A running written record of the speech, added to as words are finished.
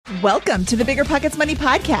Welcome to the Bigger Pockets Money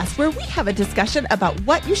Podcast, where we have a discussion about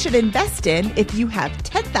what you should invest in if you have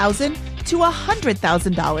 $10,000 to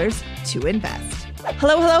 $100,000 to invest.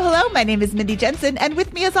 Hello. My name is Mindy Jensen, and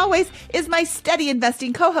with me, as always, is my steady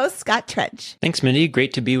investing co-host, Scott Trench. Thanks, Mindy.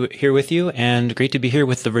 Great to be here with you, and great to be here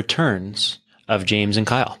with the returns of James and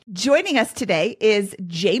Kyle. Joining us today is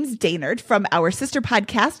James Daynard from our sister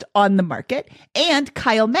podcast, On the Market, and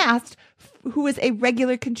Kyle Mast, who is a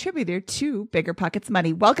regular contributor to Bigger Pockets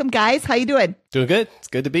Money. Welcome, guys. How you doing? Doing good. It's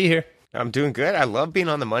good to be here. I'm doing good. I love being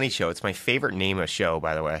on the Money Show. It's my favorite name of show,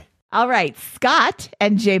 by the way. All right. Scott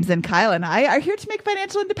and James and Kyle and I are here to make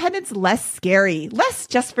financial independence less scary, less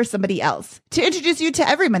just for somebody else, to introduce you to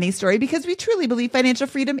every money story because we truly believe financial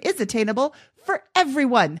freedom is attainable for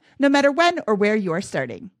everyone, no matter when or where you are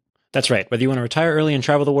starting. That's right. Whether you want to retire early and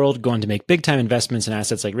travel the world, go on to make big-time investments in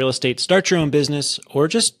assets like real estate, start your own business, or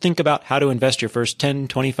just think about how to invest your first $10,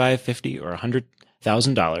 $25, $50, or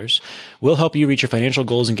 $100,000, we'll help you reach your financial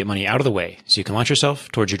goals and get money out of the way so you can launch yourself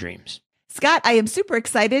towards your dreams. Scott, I am super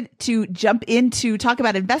excited to jump in to talk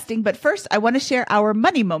about investing, but first I want to share our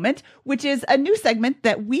money moment, which is a new segment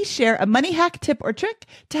that we share a money hack, tip, or trick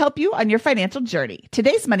to help you on your financial journey.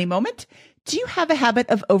 Today's money moment: do you have a habit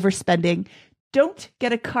of overspending? Don't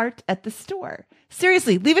get a cart at the store.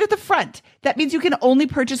 Seriously, leave it at the front. That means you can only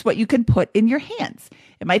purchase what you can put in your hands.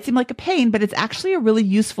 It might seem like a pain, but it's actually a really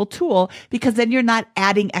useful tool because then you're not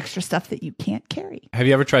adding extra stuff that you can't carry. Have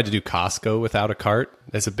you ever tried to do Costco without a cart?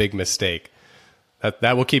 That's a big mistake.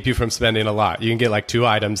 That will keep you from spending a lot. You can get like 2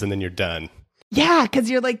 items and then you're done. Yeah, because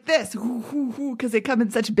you're like this, because they come in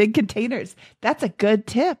such big containers. That's a good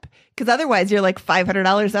tip, because otherwise you're like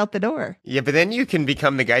 $500 out the door. Yeah, but then you can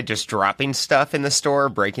become the guy just dropping stuff in the store,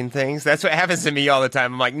 breaking things. That's what happens to me all the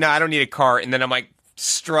time. I'm like, no, I don't need a cart. And then I'm like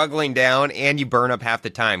struggling down, and you burn up half the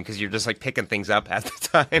time because you're just like picking things up half the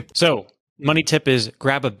time. So, money tip is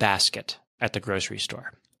grab a basket at the grocery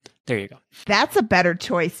store. There you go. That's a better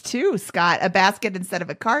choice too, Scott. A basket instead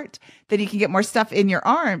of a cart. Then you can get more stuff in your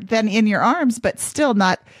arms, but still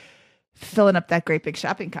not filling up that great big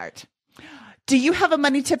shopping cart. Do you have a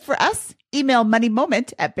money tip for us? Email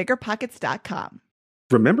moneymoment@biggerpockets.com.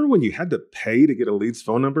 Remember when you had to pay to get a lead's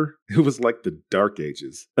phone number? It was like the dark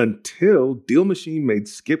ages until Deal Machine made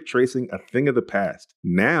skip tracing a thing of the past.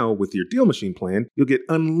 Now, with your Deal Machine plan, you'll get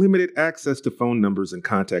unlimited access to phone numbers and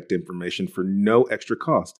contact information for no extra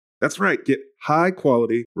cost. That's right. Get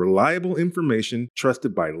high-quality, reliable information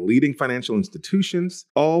trusted by leading financial institutions,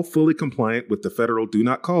 all fully compliant with the federal Do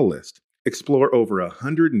Not Call list. Explore over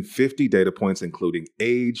 150 data points, including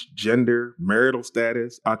age, gender, marital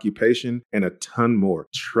status, occupation, and a ton more.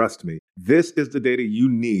 Trust me, this is the data you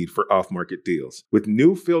need for off-market deals. With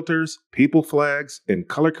new filters, people flags, and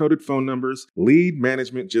color-coded phone numbers, lead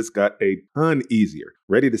management just got a ton easier.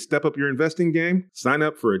 Ready to step up your investing game? Sign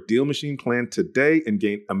up for a Deal Machine plan today and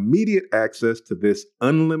gain immediate access to this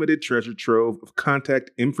unlimited treasure trove of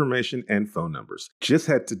contact information and phone numbers. Just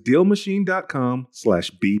head to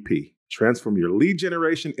DealMachine.com/BP. Transform your lead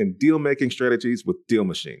generation and deal-making strategies with Deal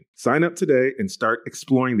Machine. Sign up today and start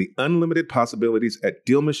exploring the unlimited possibilities at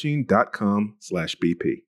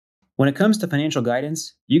DealMachine.com/BP. When it comes to financial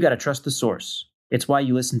guidance, you got to trust the source. It's why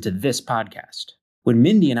you listen to this podcast. When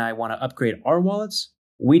Mindy and I want to upgrade our wallets,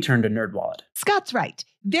 we turn to NerdWallet. Scott's right.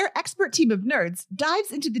 Their expert team of nerds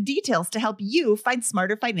dives into the details to help you find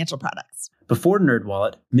smarter financial products. Before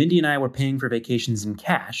NerdWallet, Mindy and I were paying for vacations in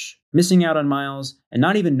cash, missing out on miles, and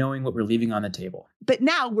not even knowing what we're leaving on the table. But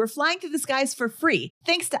now we're flying through the skies for free,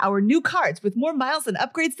 thanks to our new cards with more miles and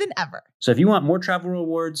upgrades than ever. So if you want more travel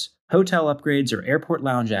rewards, hotel upgrades, or airport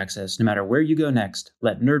lounge access, no matter where you go next,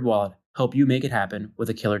 let NerdWallet help you make it happen with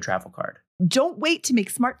a killer travel card. Don't wait to make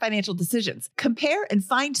smart financial decisions. Compare and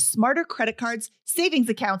find smarter credit cards, savings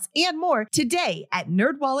accounts, and more today at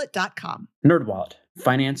nerdwallet.com. NerdWallet.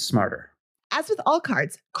 Finance smarter. As with all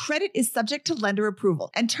cards, credit is subject to lender approval,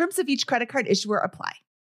 and terms of each credit card issuer apply.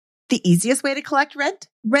 The easiest way to collect rent?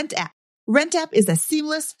 RentApp. RentApp is a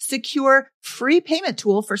seamless, secure, free payment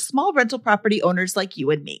tool for small rental property owners like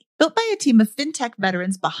you and me. Built by a team of fintech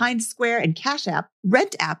veterans behind Square and Cash App,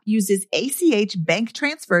 RentApp uses ACH bank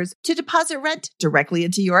transfers to deposit rent directly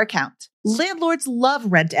into your account. Landlords love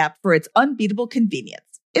RentApp for its unbeatable convenience.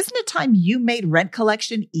 Isn't it time you made rent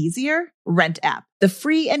collection easier? RentApp, the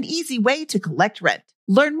free and easy way to collect rent.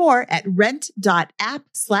 Learn more at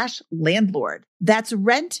rent.app/landlord. That's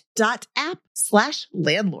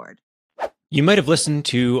rent.app/landlord. You might have listened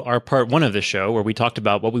to our part 1 of the show where we talked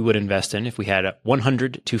about what we would invest in if we had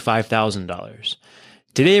 $100,000 to $5,000.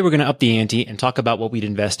 Today, we're going to up the ante and talk about what we'd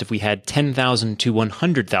invest if we had $10,000 to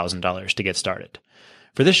 $100,000 to get started.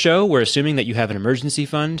 For this show, we're assuming that you have an emergency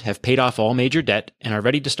fund, have paid off all major debt, and are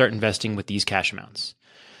ready to start investing with these cash amounts.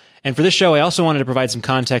 And for this show, I also wanted to provide some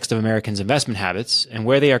context of Americans' investment habits and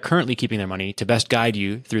where they are currently keeping their money to best guide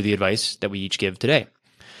you through the advice that we each give today.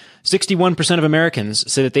 61% of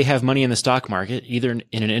Americans say that they have money in the stock market, either in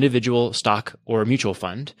an individual stock or a mutual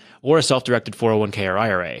fund, or a self-directed 401k or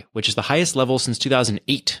IRA, which is the highest level since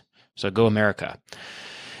 2008. So go America.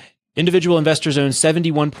 Individual investors own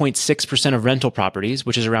 71.6% of rental properties,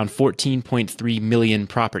 which is around 14.3 million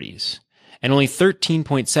properties. And only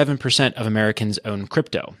 13.7% of Americans own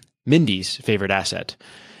crypto, Mindy's favorite asset.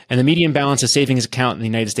 And the median balance of savings account in the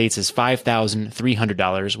United States is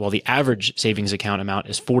 $5,300, while the average savings account amount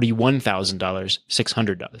is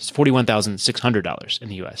 $41,600 in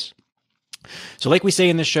the U.S. So like we say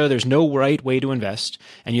in this show, there's no right way to invest,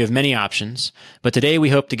 and you have many options. But today we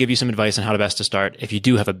hope to give you some advice on how to best to start if you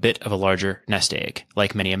do have a bit of a larger nest egg,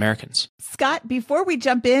 like many Americans. Scott, before we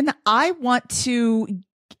jump in, I want to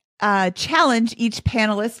challenge each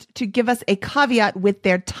panelist to give us a caveat with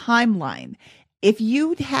their timeline. If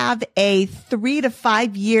you have a 3 to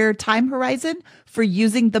 5 year time horizon for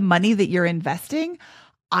using the money that you're investing,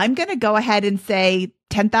 I'm going to go ahead and say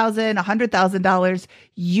 $10,000, $100,000.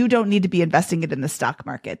 You don't need to be investing it in the stock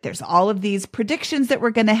market. There's all of these predictions that we're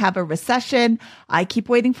going to have a recession. I keep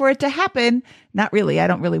waiting for it to happen. Not really. I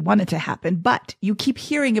don't really want it to happen, but you keep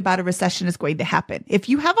hearing about a recession is going to happen. If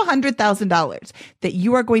you have $100,000 that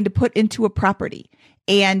you are going to put into a property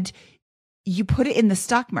and you put it in the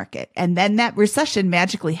stock market and then that recession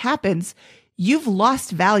magically happens, you've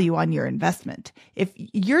lost value on your investment. If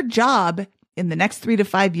your job in the next 3 to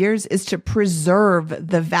 5 years is to preserve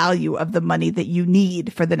the value of the money that you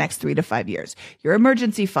need for the next 3 to 5 years, your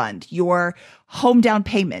emergency fund, your home down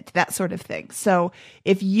payment, that sort of thing. So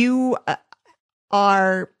if you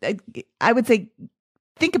I would say,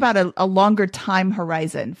 think about a longer time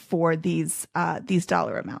horizon for these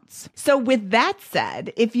dollar amounts. So with that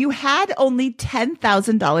said, if you had only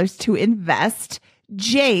 $10,000 to invest,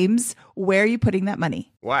 James, where are you putting that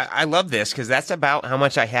money? Well, I love this because that's about how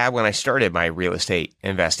much I had when I started my real estate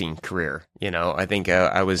investing career. You know, I think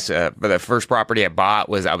I was the first property I bought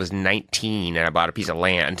I was 19 and I bought a piece of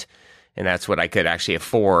land, and that's what I could actually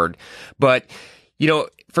afford. But, you know,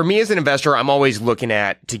 for me as an investor, I'm always looking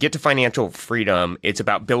to get to financial freedom. It's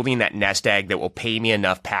about building that nest egg that will pay me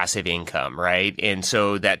enough passive income, right? And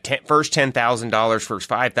so that first $10,000, first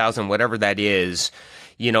 $5,000, whatever that is,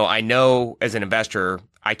 you know, I know as an investor,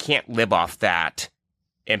 I can't live off that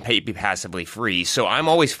and be passively free. So I'm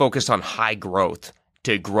always focused on high growth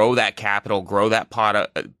to grow that capital, grow that pot of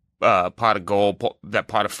gold, that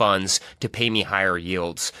pot of funds to pay me higher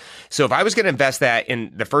yields. So if I was going to invest that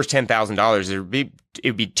in the first $10,000, it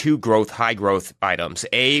would be two high growth items.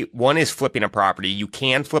 One is flipping a property. You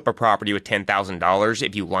can flip a property with $10,000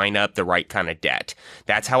 if you line up the right kind of debt.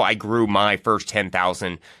 That's how I grew my first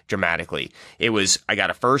 $10,000 dramatically. I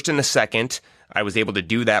got a first and a second. I was able to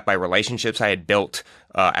do that by relationships I had built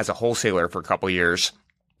as a wholesaler for a couple of years.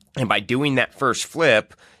 And by doing that first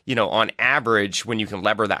flip, you know, on average, when you can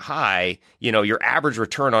lever that high, you know, your average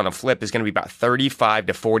return on a flip is going to be about 35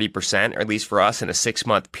 to 40%, or at least for us in a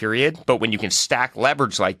 6-month period. But when you can stack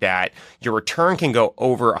leverage like that, your return can go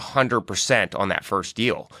over 100% on that first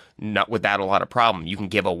deal. Not without a lot of problem. You can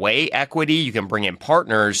give away equity, you can bring in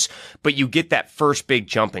partners, but you get that first big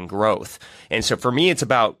jump in growth. And so for me, it's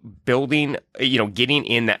about building, you know, getting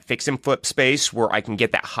in that fix and flip space where I can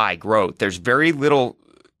get that high growth. There's very little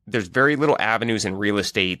avenues in real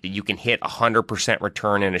estate that you can hit 100%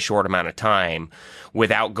 return in a short amount of time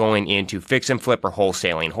without going into fix and flip or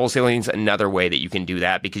wholesaling. Wholesaling is another way that you can do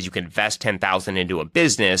that because you can invest $10,000 into a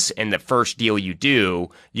business, and the first deal you do,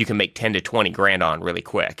 you can make 10 to 20 grand on really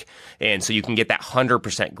quick. And so you can get that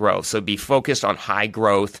 100% growth. So be focused on high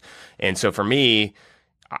growth. And so for me,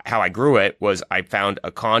 how I grew it was I found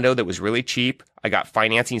a condo that was really cheap. I got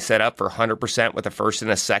financing set up for 100% with a first and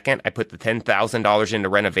a second. I put the $10,000 into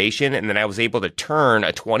renovation, and then I was able to turn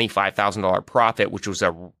a $25,000 profit, which was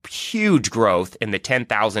a huge growth. And the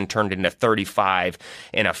 $10,000 turned into $35,000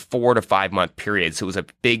 in a 4 to 5 month period. So it was a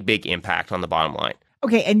big, big impact on the bottom line.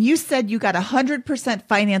 Okay. And you said you got 100%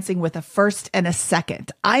 financing with a first and a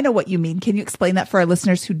second. I know what you mean. Can you explain that for our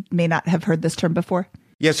listeners who may not have heard this term before?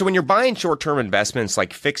 Yeah. So when you're buying short-term investments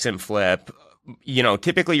like fix and flip, you know,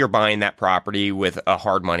 typically you're buying that property with a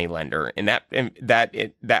hard money lender, and that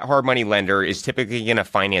hard money lender is typically going to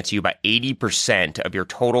finance you about 80% of your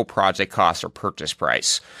total project cost or purchase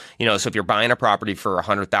price. You know, so if you're buying a property for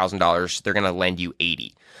 $100,000, they're going to lend you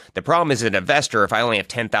 80. The problem is, as an investor, if I only have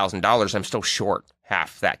 $10,000, I'm still short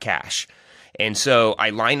half that cash. And so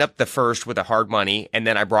I lined up the first with a hard money, and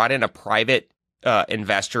then I brought in a private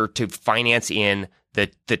investor to finance in the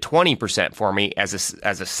 20% for me as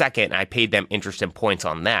a second. I paid them interest and points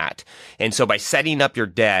on that. And so by setting up your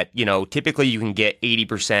debt, typically you can get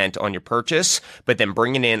 80% on your purchase, but then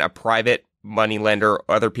bringing in a private money lender,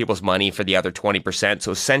 other people's money for the other 20%.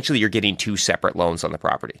 So essentially you're getting two separate loans on the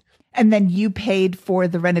property. And then you paid for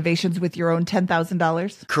the renovations with your own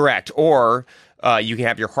 $10,000? Correct. Or you can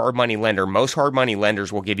have your hard money lender. Most hard money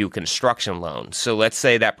lenders will give you a construction loan. So let's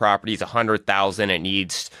say that property is $100,000 and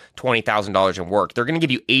needs $20,000 in work. They're going to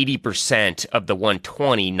give you 80% of the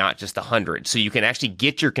 120, not just the 100. So you can actually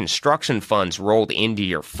get your construction funds rolled into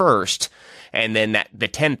your first. And then the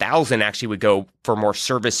 $10,000 actually would go for more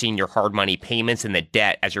servicing your hard money payments and the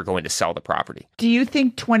debt as you're going to sell the property. Do you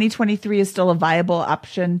think 2023 is still a viable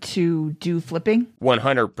option to do flipping?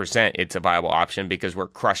 100%, it's a viable option because we're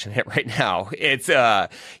crushing it right now. It's a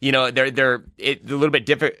little bit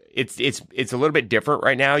different. It's a little bit different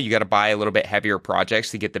right now. You got to buy a little bit heavier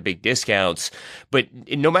projects to get the big discounts. But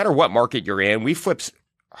no matter what market you're in, we flipped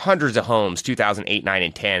hundreds of homes 2008, 9,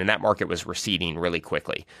 and 10, and that market was receding really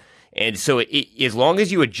quickly. And so as long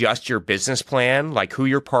as you adjust your business plan, like who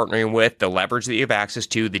you're partnering with, the leverage that you have access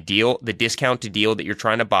to, the discount to deal that you're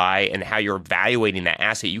trying to buy, and how you're evaluating that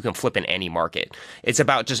asset, you can flip in any market. It's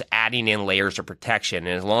about just adding in layers of protection.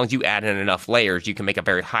 And as long as you add in enough layers, you can make a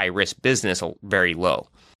very high risk business very low.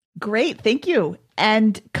 Great. Thank you.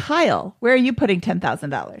 And Kyle, where are you putting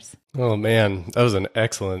 $10,000? Oh, man, that was an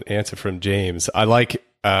excellent answer from James. I like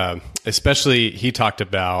especially he talked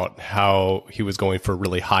about how he was going for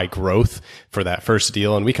really high growth for that first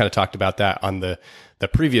deal. And we kind of talked about that on the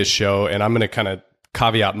previous show. And I'm going to kind of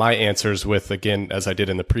caveat my answers with, again, as I did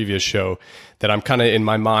in the previous show, that I'm kind of in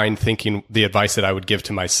my mind thinking the advice that I would give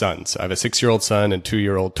to my sons. I have a 6-year-old son and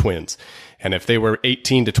 2-year-old twins. And if they were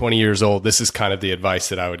 18 to 20 years old, this is kind of the advice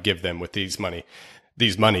that I would give them with these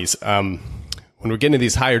monies. When we're getting to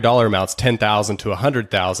these higher dollar amounts, 10,000 to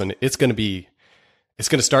 100,000, it's going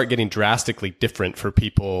to start getting drastically different for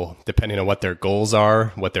people depending on what their goals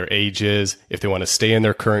are, what their age is, if they want to stay in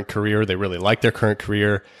their current career, they really like their current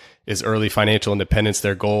career, is early financial independence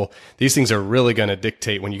their goal. These things are really going to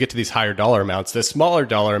dictate when you get to these higher dollar amounts. The smaller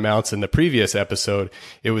dollar amounts in the previous episode,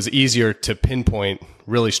 it was easier to pinpoint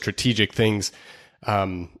really strategic things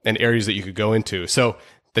and areas that you could go into. So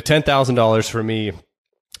the $10,000 for me,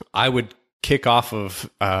 I would kick off of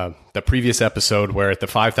the previous episode where at the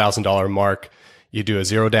 $5,000 mark, you do a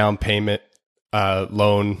zero down payment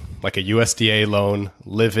loan, like a USDA loan,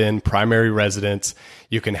 live in, primary residence.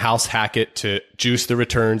 You can house hack it to juice the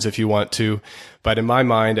returns if you want to. But in my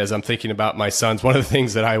mind, as I'm thinking about my sons, one of the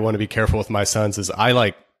things that I want to be careful with my sons is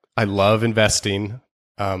I love investing,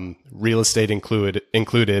 real estate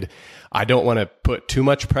included. I don't want to put too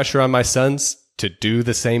much pressure on my sons to do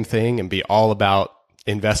the same thing and be all about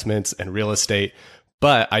investments and real estate.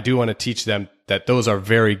 But I do want to teach them that those are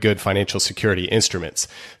very good financial security instruments.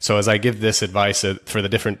 So as I give this advice for the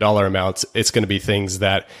different dollar amounts, it's going to be things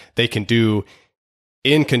that they can do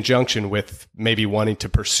in conjunction with maybe wanting to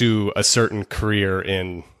pursue a certain career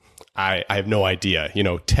in, I have no idea,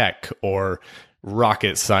 tech or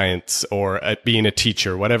rocket science or being a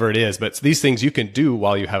teacher, whatever it is. But these things you can do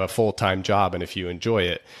while you have a full-time job and if you enjoy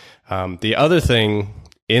it. The other thing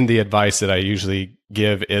in the advice that I usually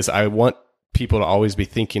give is I want people to always be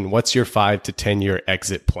thinking, what's your 5 to 10 year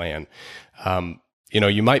exit plan?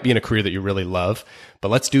 You might be in a career that you really love, but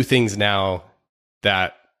let's do things now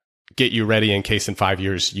that get you ready in case in 5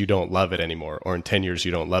 years you don't love it anymore, or in 10 years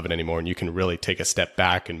you don't love it anymore, and you can really take a step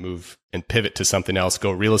back and move and pivot to something else,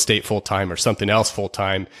 go real estate full time or something else full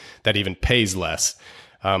time that even pays less.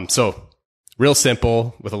 So real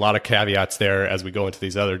simple with a lot of caveats there as we go into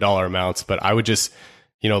these other dollar amounts, but I would just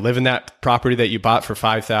live in that property that you bought for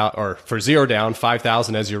 $5,000 or for zero down,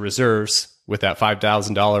 $5,000 as your reserves with that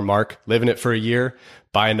 $5,000 mark. Live in it for a year,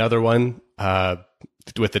 buy another one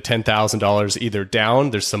with the $10,000 either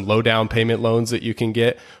down. There's some low down payment loans that you can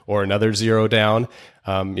get, or another zero down.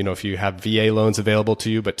 If you have VA loans available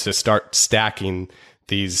to you, but to start stacking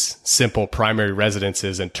these simple primary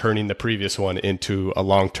residences and turning the previous one into a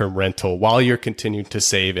long-term rental while you're continuing to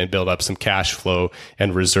save and build up some cash flow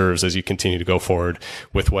and reserves as you continue to go forward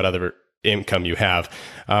with what other income you have.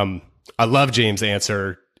 I love James'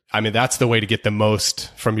 answer. I mean, that's the way to get the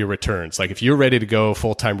most from your returns. Like if you're ready to go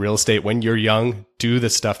full-time real estate when you're young, do the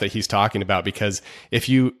stuff that he's talking about, because if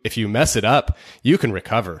you mess it up, you can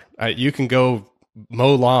recover. You can go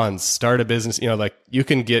mow lawns, start a business, you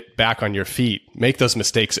can get back on your feet, make those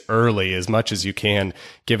mistakes early as much as you can,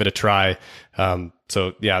 give it a try.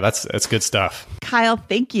 So yeah, that's good stuff. Kyle,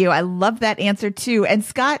 thank you. I love that answer too. And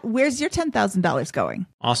Scott, where's your $10,000 going?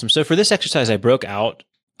 Awesome. So for this exercise, I broke out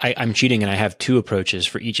I'm cheating and I have two approaches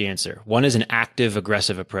for each answer. One is an active,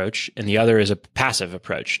 aggressive approach, and the other is a passive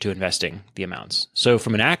approach to investing the amounts. So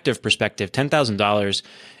from an active perspective, $10,000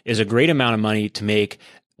 is a great amount of money to make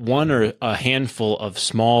one or a handful of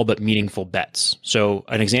small but meaningful bets. So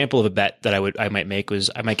an example of a bet that I might make was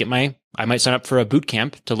I might sign up for a boot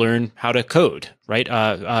camp to learn how to code, right?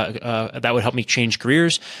 That would help me change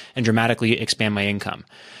careers and dramatically expand my income.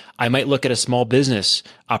 I might look at a small business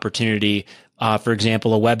opportunity, for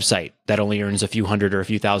example, a website that only earns a few hundred or a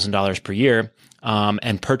few $1,000s per year,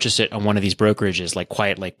 and purchase it on one of these brokerages like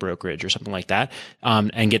Quiet Lake Brokerage or something like that,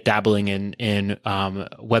 and get dabbling in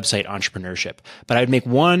website entrepreneurship. But I'd make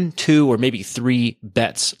 1, 2, or maybe 3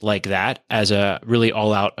 bets like that as a really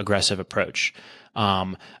all-out aggressive approach.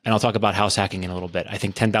 And I'll talk about house hacking in a little bit. I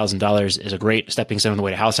think $10,000 is a great stepping stone on the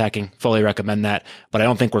way to house hacking. Fully recommend that, but I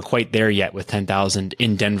don't think we're quite there yet with 10,000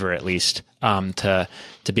 in Denver, at least, to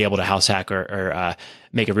be able to house hack or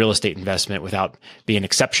make a real estate investment without being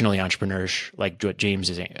exceptionally entrepreneurish, like what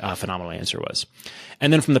James's phenomenal answer was.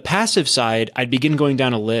 And then from the passive side, I'd begin going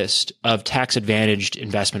down a list of tax advantaged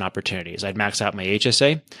investment opportunities. I'd max out my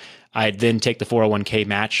HSA. I'd then take the 401k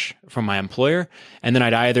match from my employer, and then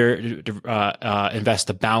I'd either invest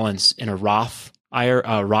the balance in a Roth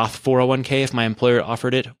 401k if my employer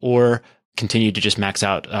offered it, or continue to just max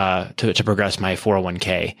out to progress my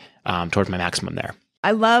 401k towards my maximum there.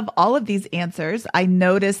 I love all of these answers. I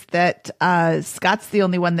noticed that Scott's the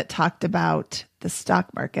only one that talked about the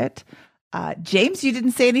stock market. James, you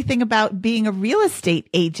didn't say anything about being a real estate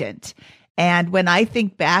agent. And when I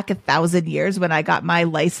think back 1,000 years when I got my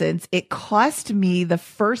license, it cost me the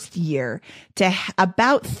first year to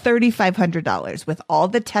about $3,500 with all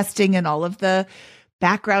the testing and all of the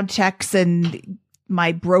background checks and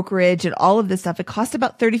my brokerage and all of this stuff. It cost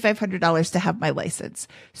about $3,500 to have my license.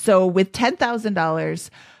 So with $10,000,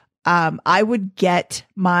 I would get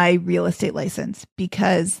my real estate license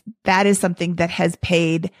because that is something that has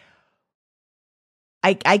paid.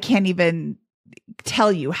 I can't even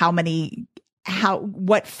tell you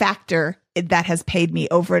what factor that has paid me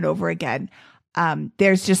over and over again.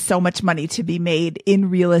 There's just so much money to be made in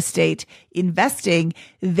real estate investing.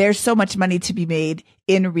 There's so much money to be made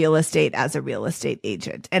in real estate as a real estate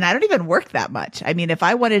agent. And I don't even work that much. I mean, if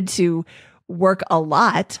I wanted to work a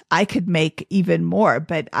lot, I could make even more,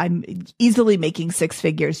 but I'm easily making 6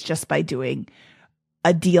 figures just by doing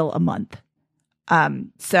a deal a month.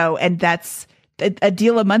 And that's a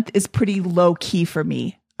deal a month is pretty low key for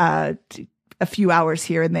me. A few hours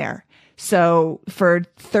here and there. So for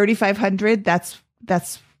 $3,500,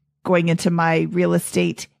 that's going into my real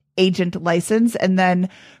estate agent license. And then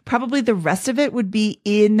probably the rest of it would be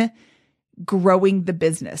in growing the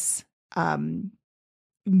business.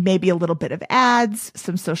 Maybe a little bit of ads,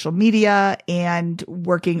 some social media, and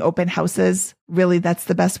working open houses. Really, that's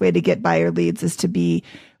the best way to get buyer leads, is to be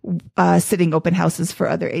sitting open houses for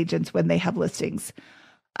other agents when they have listings.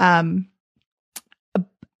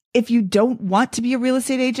 If you don't want to be a real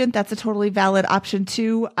estate agent, that's a totally valid option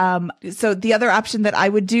too. So the other option that I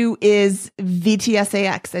would do is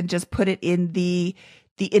VTSAX and just put it in the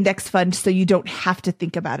index fund so you don't have to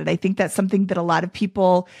think about it. I think that's something that a lot of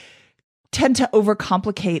people tend to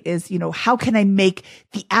overcomplicate is, how can I make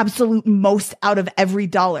the absolute most out of every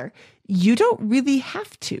dollar? You don't really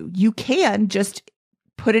have to. You can just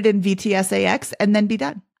put it in VTSAX and then be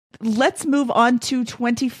done. Let's move on to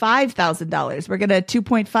 $25,000. We're going to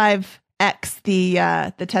 2.5x the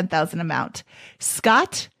 $10,000 amount.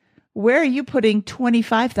 Scott, where are you putting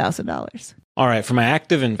 $25,000? All right. For my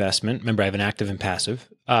active investment, remember I have an active and passive.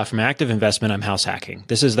 For my active investment, I'm house hacking.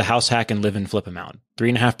 This is the house hack and live and flip amount.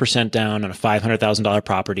 3.5% down on a $500,000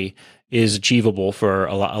 property is achievable for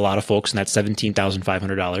a lot of folks, and that's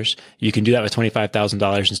 $17,500. You can do that with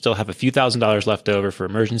 $25,000 and still have a few $1,000s left over for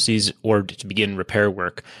emergencies or to begin repair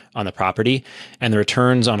work on the property. And the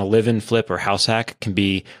returns on a live and flip or house hack can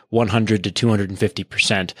be 100 to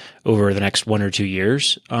 250% over the next 1 or 2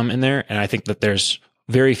 years in there. And I think that there's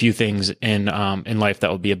very few things in life that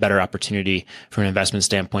will be a better opportunity from an investment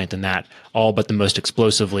standpoint than that. All but the most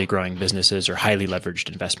explosively growing businesses or highly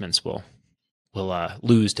leveraged investments will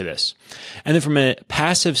lose to this. And then from a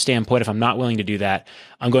passive standpoint, if I'm not willing to do that,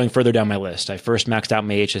 I'm going further down my list. I first maxed out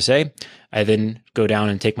my HSA. I then go down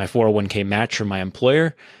and take my 401k match from my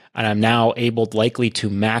employer. And I'm now likely to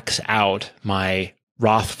max out my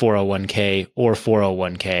Roth 401k or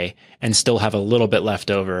 401k and still have a little bit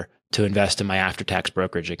left over to invest in my after-tax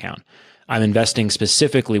brokerage account. I'm investing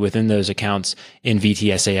specifically within those accounts in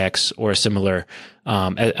VTSAX or a similar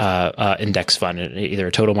index fund, either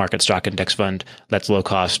a total market stock index fund that's low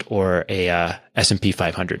cost or a S&P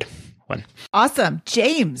 500 one. Awesome.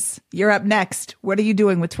 James, you're up next. What are you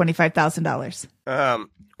doing with $25,000?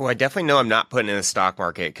 Well, I definitely know I'm not putting in the stock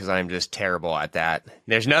market because I'm just terrible at that.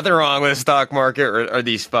 There's nothing wrong with the stock market or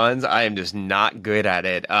these funds. I am just not good at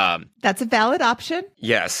it. That's a valid option.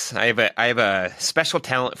 Yes, I have a special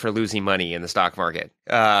talent for losing money in the stock market.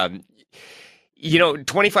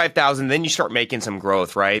 25,000, then you start making some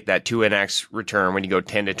growth, right? That 2x return when you go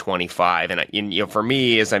 10 to 25. And for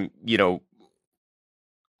me, as I'm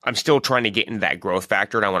still trying to get into that growth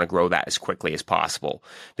factor, and I want to grow that as quickly as possible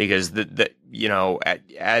because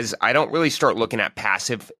as I don't really start looking at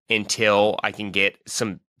passive until I can get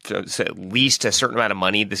so at least a certain amount of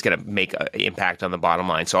money that's going to make an impact on the bottom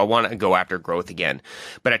line. So I want to go after growth again.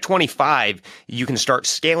 But at 25, you can start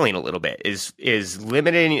scaling a little bit. Is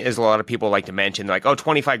limiting as a lot of people like to mention, like,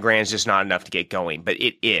 25 grand is just not enough to get going. But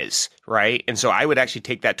it is, right? And so I would actually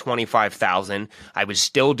take that 25,000. I would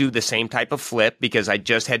still do the same type of flip because I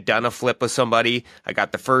just had done a flip with somebody. I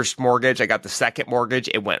got the first mortgage. I got the second mortgage.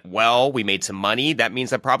 It went well. We made some money. That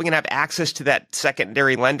means I'm probably going to have access to that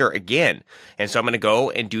secondary lender again. And so I'm going to go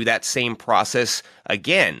and do that same process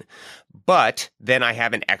again. But then I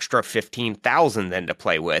have an extra 15,000 then to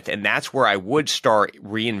play with. And that's where I would start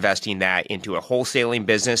reinvesting that into a wholesaling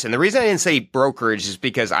business. And the reason I didn't say brokerage is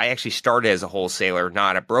because I actually started as a wholesaler,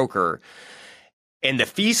 not a broker. And the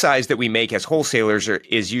fee size that we make as wholesalers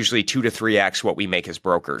is usually 2 to 3x what we make as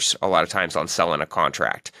brokers a lot of times on selling a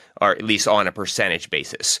contract, or at least on a percentage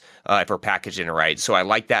basis if we're packaging it right. So I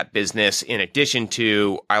like that business. In addition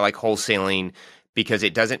to, I like wholesaling because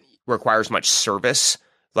it doesn't require as much service.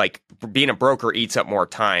 Like being a broker eats up more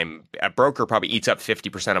time. A broker probably eats up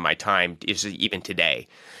 50% of my time even today.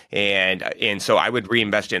 And so I would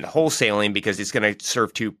reinvest in wholesaling because it's going to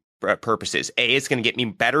serve two purposes. A, it's going to get me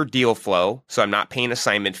better deal flow. So I'm not paying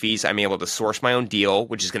assignment fees. I'm able to source my own deal,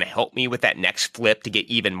 which is going to help me with that next flip to get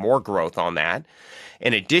even more growth on that.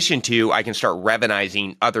 In addition to, I can start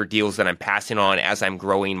revenizing other deals that I'm passing on as I'm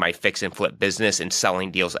growing my fix and flip business and selling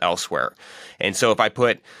deals elsewhere. And so if I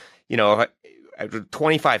put,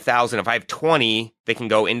 25,000, if I have 20 that can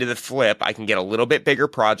go into the flip, I can get a little bit bigger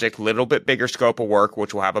project, little bit bigger scope of work,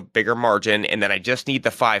 which will have a bigger margin. And then I just need the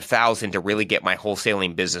 5,000 to really get my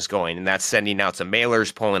wholesaling business going. And that's sending out some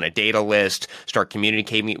mailers, pulling a data list, start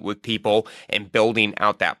communicating with people and building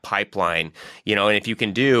out that pipeline. And if you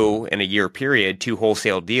can do in a year period, 2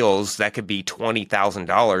 wholesale deals, that could be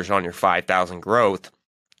 $20,000 on your 5,000 growth.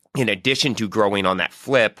 In addition to growing on that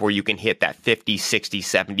flip where you can hit that 50, 60,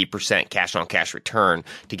 70% cash on cash return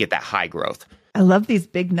to get that high growth. I love these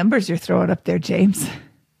big numbers you're throwing up there, James.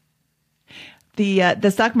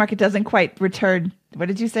 The stock market doesn't quite return, what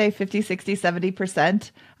did you say, 50, 60,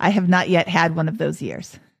 70%? I have not yet had one of those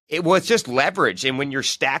years. It's just leverage. And when you're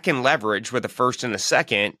stacking leverage with the first and the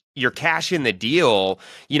second, you're cashing the deal.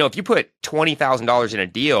 If you put $20,000 in a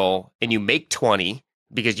deal and you make 20,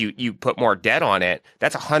 because you put more debt on it,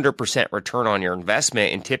 that's 100% return on your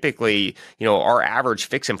investment. And typically, our average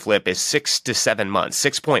fix and flip is 6 to 7 months,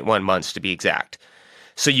 6.1 months to be exact.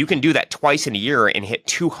 So you can do that twice in a year and hit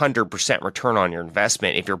 200% return on your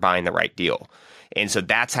investment if you're buying the right deal. And so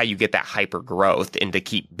that's how you get that hyper growth and to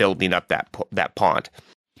keep building up that pond.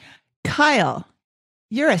 Kyle,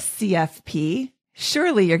 you're a CFP.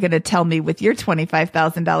 Surely you're going to tell me with your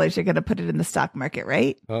 $25,000, you're going to put it in the stock market,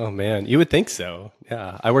 right? Oh, man. You would think so.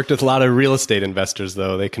 Yeah. I worked with a lot of real estate investors,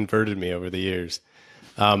 though. They converted me over the years.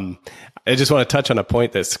 I just want to touch on a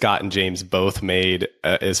point that Scott and James both made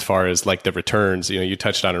as far as like the returns. You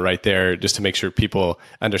touched on it right there, just to make sure people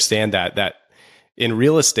understand that in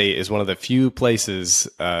real estate is one of the few places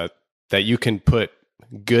that you can put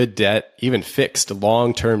good debt, even fixed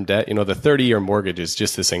long-term debt. The 30-year mortgage is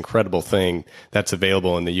just this incredible thing that's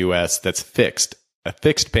available in the US that's fixed, a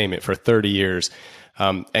fixed payment for 30 years.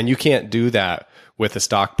 And you can't do that with a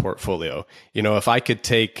stock portfolio. If I could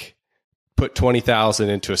put 20,000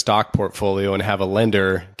 into a stock portfolio and have a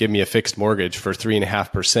lender give me a fixed mortgage for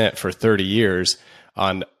 3.5% for 30 years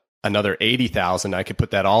on another 80,000, I could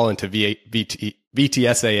put that all into VTSAX,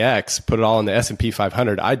 put it all in the S&P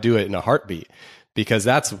 500. I'd do it in a heartbeat. Because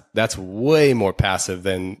that's way more passive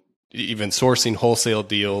than even sourcing wholesale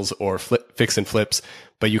deals or fix and flips,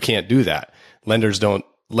 but you can't do that. Lenders don't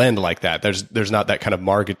lend like that. There's not that kind of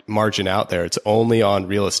margin out there. It's only on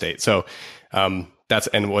real estate. So that's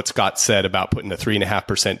what Scott said about putting the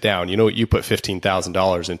 3.5% down. You put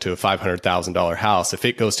 $15,000 into a $500,000 house. If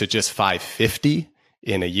it goes to just $550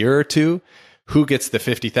 in a year or two, who gets the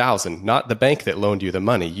 $50,000? Not the bank that loaned you the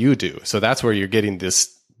money. You do. So that's where you're getting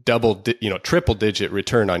this triple digit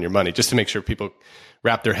return on your money, just to make sure people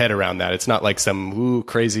wrap their head around that. It's not like some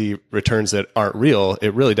crazy returns that aren't real.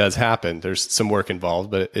 It really does happen. There's some work involved,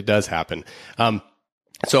 but it does happen.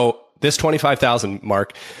 So this 25,000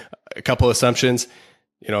 mark, a couple assumptions.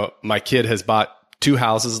 My kid has bought 2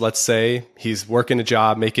 houses, let's say. He's working a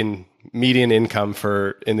job, making median income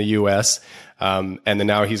in the US. And then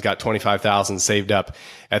now he's got 25,000 saved up.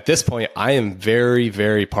 At this point, I am very,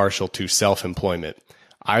 very partial to self-employment.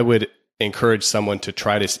 I would encourage someone to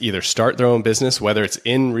try to either start their own business, whether it's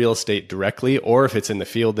in real estate directly or if it's in the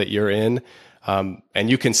field that you're in. And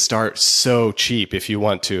you can start so cheap if you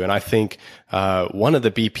want to. And I think one of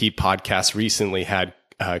the BP podcasts recently had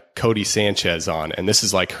Cody Sanchez on, and this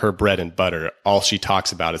is like her bread and butter. All she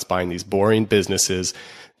talks about is buying these boring businesses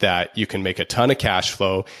that you can make a ton of cash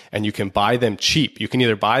flow and you can buy them cheap. You can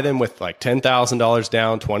either buy them with like $10,000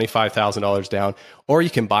 down, $25,000 down, or you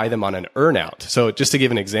can buy them on an earnout. So just to give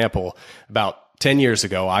an example, about 10 years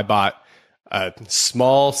ago, I bought a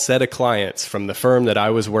small set of clients from the firm that I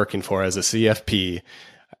was working for as a CFP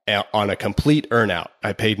on a complete earnout.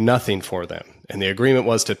 I paid nothing for them. And the agreement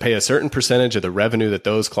was to pay a certain percentage of the revenue that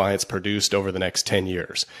those clients produced over the next 10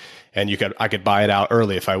 years. And I could buy it out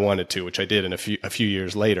early if I wanted to, which I did in a few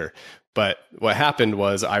years later. But what happened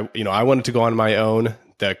was I wanted to go on my own.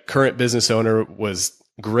 The current business owner was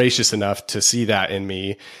gracious enough to see that in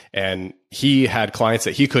me, and he had clients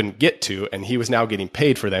that he couldn't get to, and he was now getting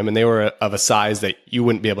paid for them, and they were of a size that you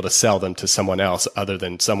wouldn't be able to sell them to someone else other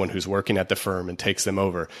than someone who's working at the firm and takes them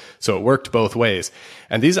over. So it worked both ways.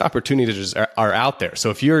 And these opportunities are out there.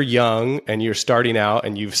 So if you're young and you're starting out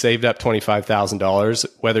and you've saved up $25,000,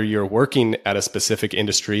 whether you're working at a specific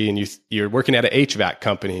industry and you're working at an HVAC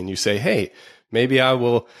company and you say, hey, maybe I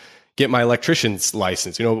will get my electrician's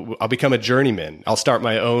license. I'll become a journeyman. I'll start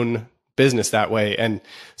my own business that way. And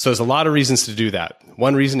so there's a lot of reasons to do that.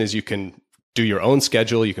 One reason is you can do your own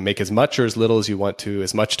schedule. You can make as much or as little as you want to,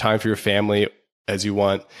 as much time for your family as you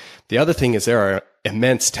want. The other thing is there are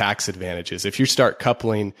immense tax advantages. If you start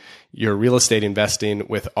coupling your real estate investing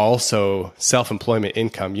with also self-employment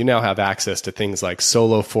income, you now have access to things like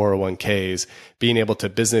solo 401ks, being able to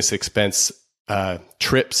business expense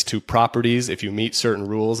trips to properties if you meet certain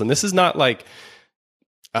rules. And this is not like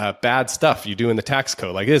bad stuff you do in the tax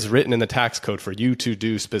code. Like, it is written in the tax code for you to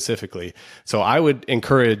do specifically. So I would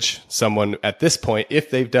encourage someone at this point,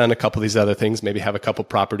 if they've done a couple of these other things, maybe have a couple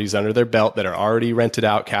properties under their belt that are already rented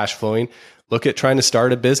out, cash flowing, look at trying to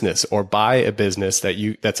start a business or buy a business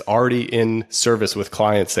that's already in service with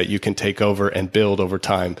clients that you can take over and build over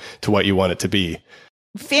time to what you want it to be.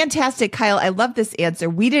 Fantastic, Kyle. I love this answer.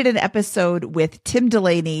 We did an episode with Tim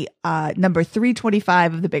Delaney, number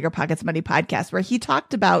 325 of the Bigger Pockets Money podcast, where he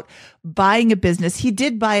talked about buying a business. He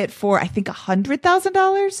did buy it for, I think,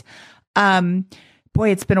 $100,000. Boy,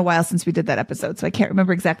 it's been a while since we did that episode, so I can't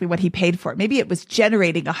remember exactly what he paid for it. Maybe it was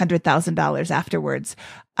generating $100,000 afterwards.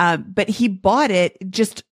 But he bought it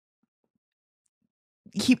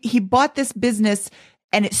he bought this business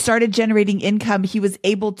and it started generating income. He was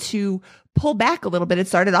able to pull back a little bit. It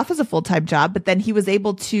started off as a full-time job, but then he was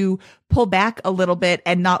able to pull back a little bit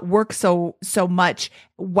and not work so much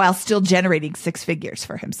while still generating 6 figures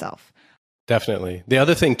for himself. Definitely. The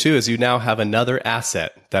other thing too is you now have another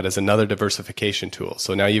asset that is another diversification tool.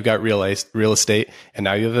 So now you've got real estate, and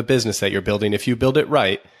now you have a business that you're building. If you build it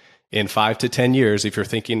right, in 5 to 10 years, if you're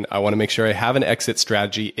thinking, I want to make sure I have an exit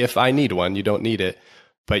strategy if I need one, you don't need it.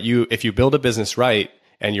 But if you build a business right,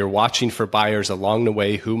 and you're watching for buyers along the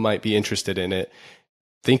way who might be interested in it,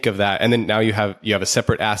 think of that. And then now you have a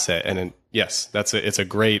separate asset. And then, yes, it's a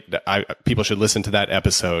great, people should listen to that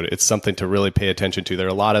episode. It's something to really pay attention to. There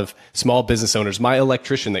are a lot of small business owners. My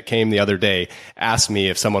electrician that came the other day asked me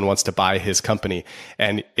if someone wants to buy his company,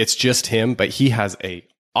 and it's just him, but he has a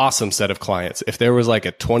awesome set of clients. If there was like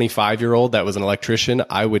a 25-year-old that was an electrician,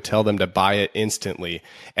 I would tell them to buy it instantly,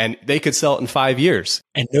 and they could sell it in 5 years.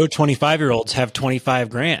 And no 25-year-olds have 25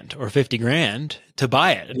 grand or 50 grand to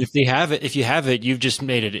buy it. And if you have it, you've just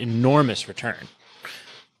made an enormous return.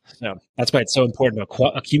 So that's why it's so important to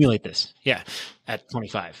accumulate this. Yeah. At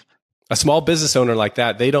 25. A small business owner like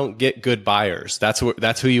that, they don't get good buyers. That's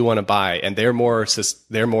who you want to buy, and they're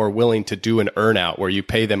more willing to do an earnout where you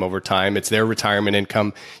pay them over time. It's their retirement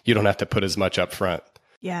income. You don't have to put as much up front.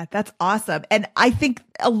 Yeah, that's awesome. And I think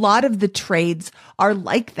a lot of the trades are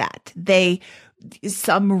like that.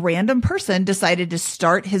 Some random person decided to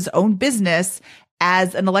start his own business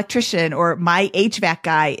as an electrician, or my HVAC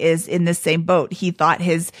guy is in the same boat. He thought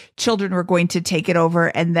his children were going to take it over,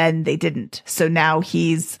 and then they didn't. So now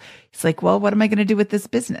he's like, well, what am I going to do with this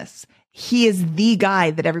business? He is the guy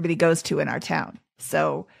that everybody goes to in our town.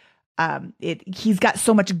 So He's got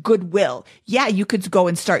so much goodwill. Yeah, you could go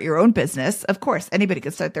and start your own business. Of course, anybody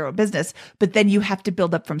could start their own business, but then you have to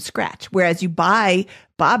build up from scratch. Whereas you buy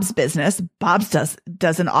Bob's business, Bob's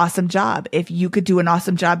does an awesome job. If you could do an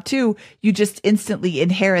awesome job too, you just instantly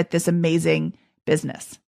inherit this amazing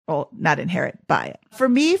business. Well, not inherit, buy it. For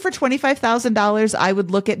me, for $25,000, I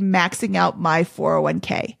would look at maxing out my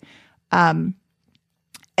 401k.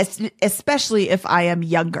 Especially if I am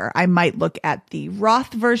younger. I might look at the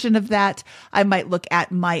Roth version of that. I might look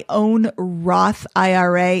at my own Roth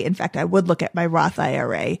IRA. In fact, I would look at my Roth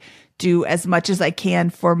IRA, do as much as I can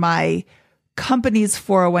for my company's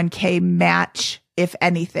 401k match, if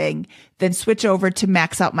anything, then switch over to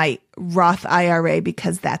max out my Roth IRA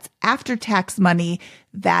because that's after tax money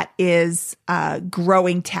that is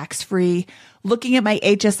growing tax free. Looking at my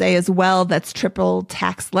HSA as well, that's triple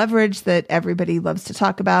tax leverage that everybody loves to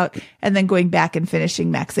talk about. And then going back and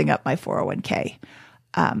finishing maxing up my 401k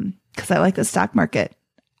because I like the stock market.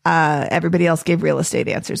 Everybody else gave real estate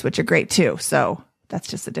answers, which are great too. So that's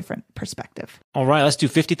just a different perspective. All right, let's do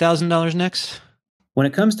 $50,000 next. When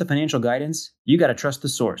it comes to financial guidance, you got to trust the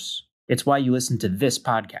source. It's why you listen to this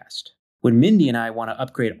podcast. When Mindy and I want to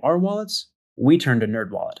upgrade our wallets, we turn to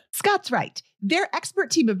NerdWallet. Scott's right. Their expert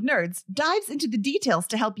team of nerds dives into the details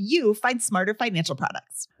to help you find smarter financial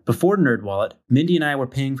products. Before NerdWallet, Mindy and I were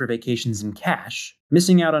paying for vacations in cash,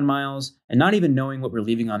 missing out on miles, and not even knowing what we're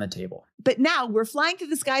leaving on the table. But now we're flying to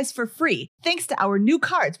the skies for free, thanks to our new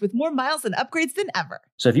cards with more miles and upgrades than ever.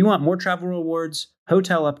 So if you want more travel rewards,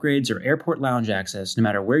 hotel upgrades, or airport lounge access, no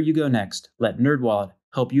matter where you go next, let NerdWallet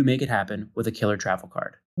help you make it happen with a killer travel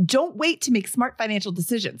card. Don't wait to make smart financial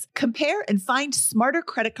decisions. Compare and find smarter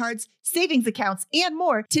credit cards, savings accounts, and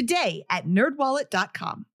more today at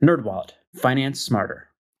nerdwallet.com. NerdWallet. Finance smarter.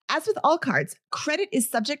 As with all cards, credit is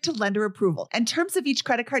subject to lender approval, and terms of each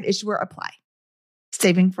credit card issuer apply.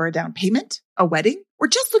 Saving for a down payment, a wedding, or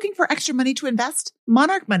just looking for extra money to invest?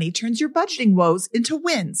 Monarch Money turns your budgeting woes into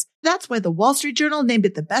wins. That's why the Wall Street Journal named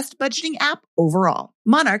it the best budgeting app overall.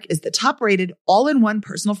 Monarch is the top-rated all-in-one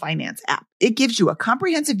personal finance app. It gives you a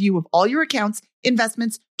comprehensive view of all your accounts,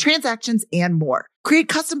 investments, transactions, and more. Create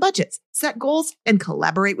custom budgets, set goals, and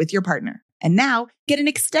collaborate with your partner. And now, get an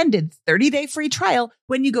extended 30-day free trial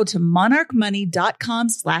when you go to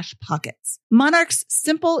monarchmoney.com/pockets. Monarch's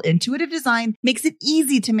simple, intuitive design makes it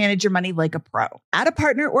easy to manage your money like a pro. Add a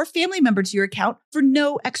partner or family member to your account for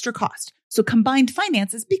no extra cost, so combined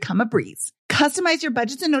finances become a breeze. Customize your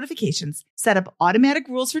budgets and notifications, set up automatic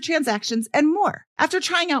rules for transactions, and more. After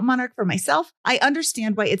trying out Monarch for myself, I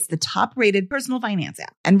understand why it's the top-rated personal finance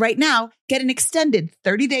app. And right now, get an extended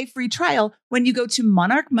 30-day free trial when you go to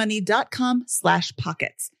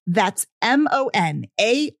monarchmoney.com/pockets. That's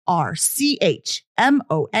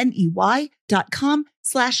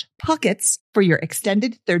monarchmoney.com/pockets for your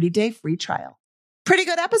extended 30-day free trial. Pretty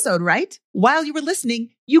good episode, right? While you were listening,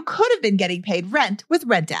 you could have been getting paid rent with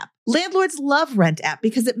Rent App. Landlords love Rent App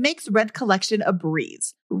because it makes rent collection a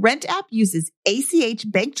breeze. Rent App uses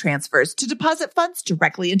ACH bank transfers to deposit funds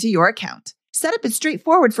directly into your account. Setup is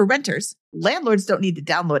straightforward for renters. Landlords don't need to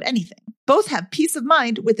download anything. Both have peace of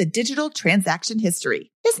mind with a digital transaction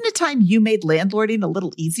history. Isn't it time you made landlording a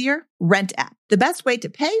little easier? Rent App, the best way to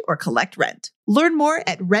pay or collect rent. Learn more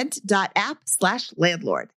at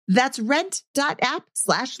rent.app/landlord. That's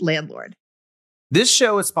rent.app/landlord. This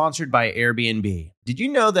show is sponsored by Airbnb. Did you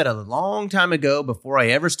know that a long time ago, before I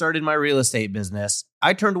ever started my real estate business,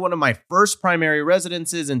 I turned one of my first primary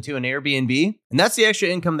residences into an Airbnb? And that's the extra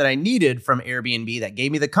income that I needed from Airbnb that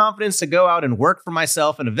gave me the confidence to go out and work for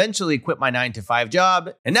myself and eventually quit my 9-to-5 job.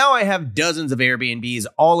 And now I have dozens of Airbnbs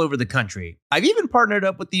all over the country. I've even partnered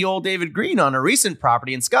up with the old David Green on a recent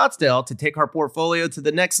property in Scottsdale to take our portfolio to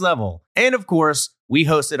the next level. And of course, we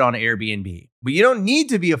host it on Airbnb. But you don't need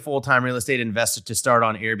to be a full-time real estate investor to start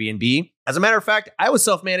on Airbnb. As a matter of fact, I was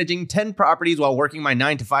self-managing 10 properties while working my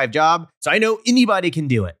 9-to-5 job, so I know anybody can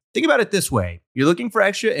do it. Think about it this way. You're looking for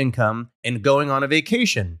extra income and going on a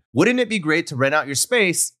vacation. Wouldn't it be great to rent out your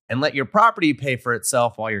space and let your property pay for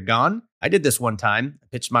itself while you're gone? I did this one time. I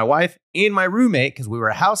pitched my wife and my roommate, because we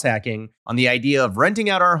were house hacking, on the idea of renting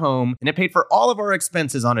out our home, and it paid for all of our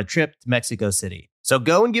expenses on a trip to Mexico City. So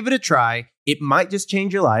go and give it a try. It might just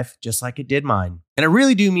change your life, just like it did mine. And I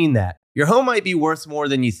really do mean that. Your home might be worth more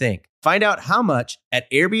than you think. Find out how much at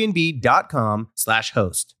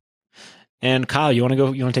airbnb.com/host. And Kyle, you want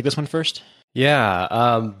to take this one first?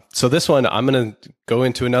 Yeah. So this one, I'm going to go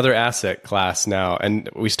into another asset class now, and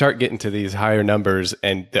we start getting to these higher numbers,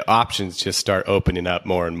 and the options just start opening up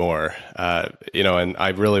more and more. And I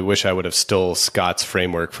really wish I would have stole Scott's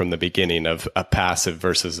framework from the beginning of a passive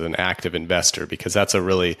versus an active investor, because that's a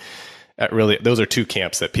really those are two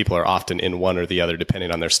camps that people are often in, one or the other,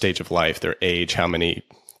 depending on their stage of life, their age, how many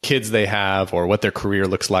kids they have, or what their career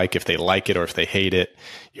looks like, if they like it or if they hate it.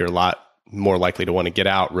 You're a lot more likely to want to get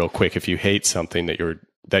out real quick if you hate something that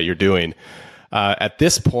you're doing. At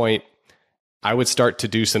this point, I would start to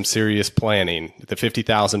do some serious planning. At the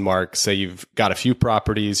 50,000 mark, say you've got a few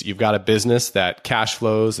properties, you've got a business that cash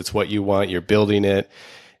flows, it's what you want, you're building it.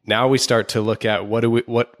 Now we start to look at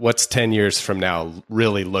what's 10 years from now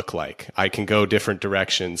really look like. I can go different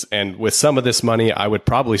directions. And with some of this money, I would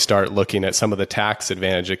probably start looking at some of the tax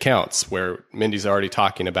advantage accounts where Mindy's already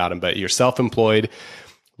talking about them, but you're self-employed.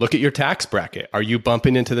 Look at your tax bracket. Are you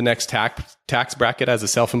bumping into the next tax bracket as a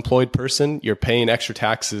self-employed person? You're paying extra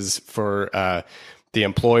taxes for the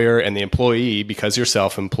employer and the employee because you're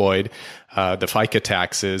self-employed. The FICA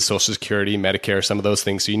taxes, Social Security, Medicare, some of those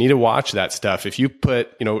things. So you need to watch that stuff. If you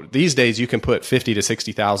put, these days you can put $50,000 to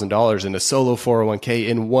 $60,000 in a solo 401k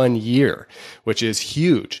in 1 year, which is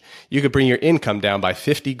huge. You could bring your income down by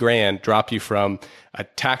 50 grand, drop you from a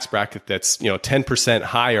tax bracket that's 10%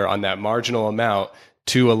 higher on that marginal amount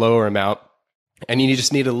to a lower amount. And you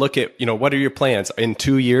just need to look at, what are your plans? In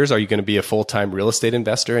 2 years, are you going to be a full-time real estate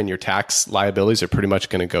investor and your tax liabilities are pretty much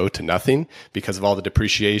going to go to nothing because of all the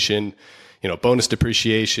depreciation, bonus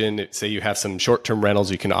depreciation? Say you have some short-term rentals,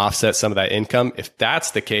 you can offset some of that income. If that's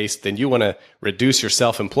the case, then you want to reduce your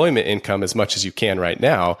self-employment income as much as you can right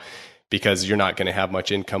now because you're not going to have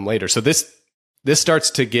much income later. So this starts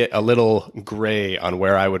to get a little gray on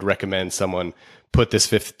where I would recommend someone put this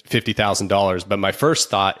 $50,000. But my first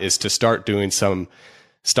thought is to start doing some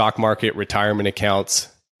stock market retirement accounts,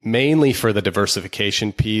 mainly for the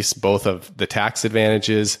diversification piece, both of the tax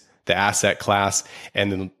advantages, the asset class,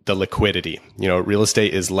 and the liquidity. Real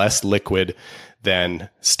estate is less liquid than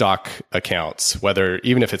stock accounts,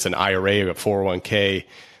 even if it's an IRA or a 401k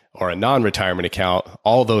or a non-retirement account,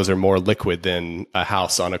 all those are more liquid than a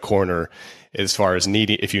house on a corner as far as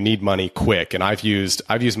if you need money quick. And I've used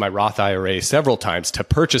my Roth IRA several times to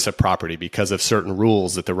purchase a property because of certain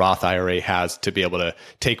rules that the Roth IRA has to be able to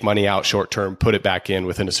take money out short term, put it back in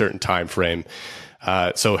within a certain time frame.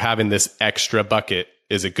 So having this extra bucket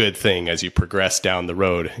is a good thing as you progress down the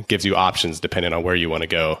road. It gives you options depending on where you want to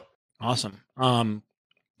go. Awesome.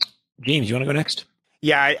 James, you want to go next?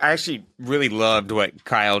 Yeah, I actually really loved what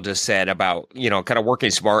Kyle just said about, kind of working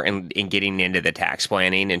smart and getting into the tax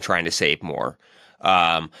planning and trying to save more.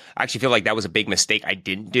 I actually feel like that was a big mistake I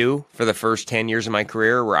didn't do for the first 10 years of my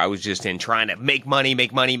career, where I was just in trying to make money,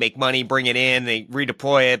 bring it in, they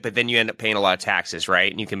redeploy it, but then you end up paying a lot of taxes,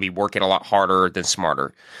 right? And you can be working a lot harder than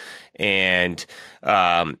smarter. And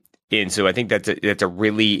so I think that's a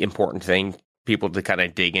really important thing people to kind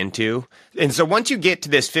of dig into. And so once you get to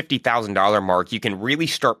this $50,000 mark, you can really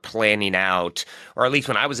start planning out, or at least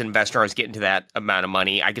when I was an investor, I was getting to that amount of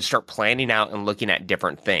money, I could start planning out and looking at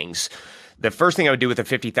different things. The first thing I would do with the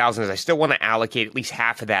 $50,000 is I still want to allocate at least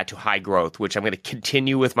half of that to high growth, which I'm going to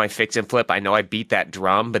continue with my fix and flip. I know I beat that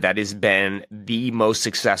drum, but that has been the most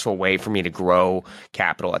successful way for me to grow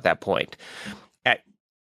capital at that point.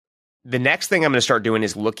 The next thing I'm going to start doing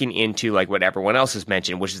is looking into like what everyone else has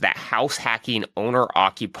mentioned, which is that house hacking owner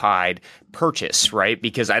occupied purchase, right?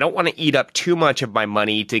 Because I don't want to eat up too much of my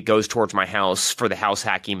money that goes towards my house for the house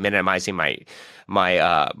hacking, minimizing my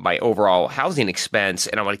overall housing expense.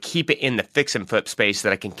 And I want to keep it in the fix and flip space so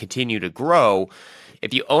that I can continue to grow.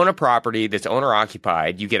 If you own a property that's owner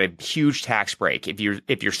occupied, you get a huge tax break. If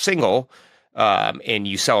you're single, and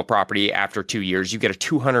you sell a property after 2 years, you get a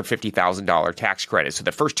 $250,000 tax credit. So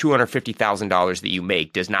the first $250,000 that you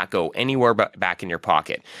make does not go anywhere but back in your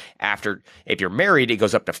pocket. If you're married, it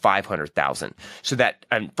goes up to $500,000. So that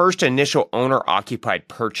first initial owner-occupied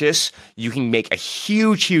purchase, you can make a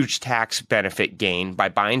huge tax benefit gain by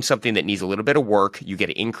buying something that needs a little bit of work. You get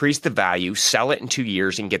to increase the value, sell it in 2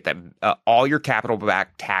 years, and get all your capital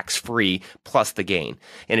back tax-free plus the gain.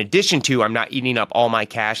 In addition to, I'm not eating up all my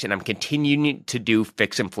cash, and I'm continuing to do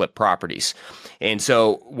fix and flip properties. And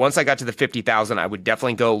so once I got to the 50,000, I would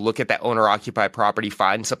definitely go look at that owner occupied property,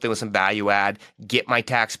 find something with some value add, get my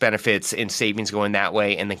tax benefits and savings going that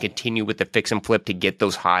way, and then continue with the fix and flip to get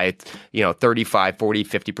those high, 35, 40,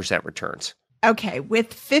 50% returns. Okay.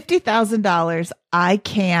 With $50,000, I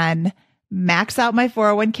can max out my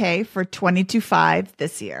 401k for $22,500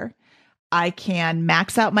 this year. I can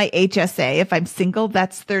max out my HSA. If I'm single,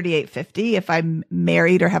 that's $38.50. If I'm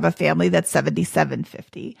married or have a family, that's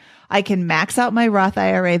 $77.50. I can max out my Roth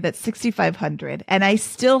IRA, that's $6,500. And I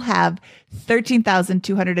still have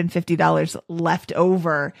 $13,250 left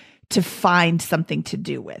over to find something to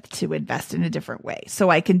do with, to invest in a different way. So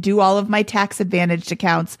I can do all of my tax advantaged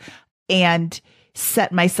accounts and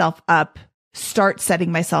set myself up start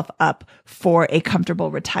setting myself up for a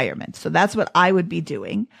comfortable retirement. So that's what I would be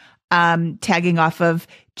doing. Tagging off of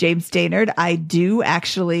James Daynard, I do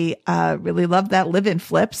actually really love that live-in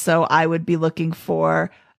flip. So I would be looking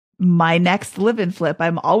for my next live-in flip.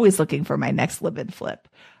 I'm always looking for my next live-in flip.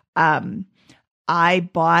 I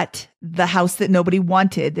bought the house that nobody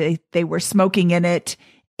wanted. They were smoking in it,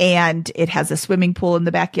 and it has a swimming pool in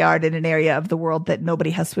the backyard in an area of the world that nobody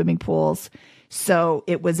has swimming pools. So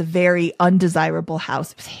it was a very undesirable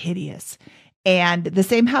house. It was hideous. And the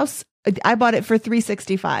same house, I bought it for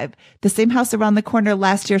 $365. The same house around the corner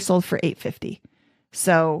last year sold for $850.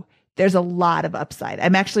 So there's a lot of upside.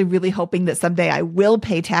 I'm actually really hoping that someday I will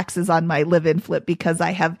pay taxes on my live-in flip because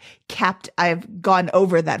I've gone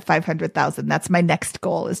over that $500,000. That's my next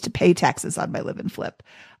goal, is to pay taxes on my live-in flip.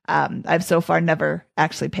 I've so far never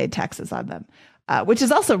actually paid taxes on them, which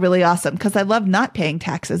is also really awesome because I love not paying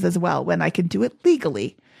taxes as well when I can do it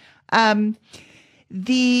legally.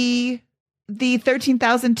 The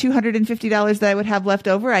 $13,250 that I would have left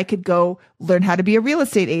over, I could go learn how to be a real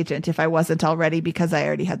estate agent if I wasn't already, because I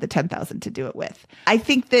already had the $10,000 to do it with. I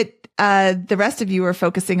think that the rest of you are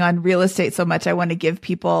focusing on real estate so much. I want to give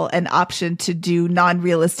people an option to do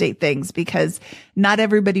non-real estate things, because not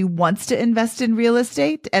everybody wants to invest in real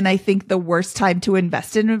estate. And I think the worst time to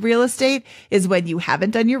invest in real estate is when you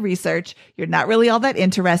haven't done your research, you're not really all that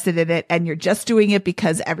interested in it, and you're just doing it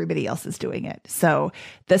because everybody else is doing it. So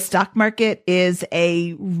the stock market is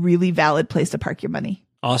a really valid place to park your money.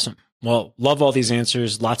 Awesome. Well, love all these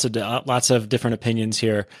answers. Lots of different opinions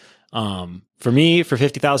here. For me, for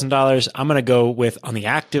 $50,000, I'm going to go with, on the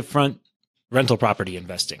active front, rental property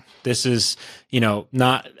investing. This is,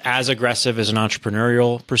 not as aggressive as an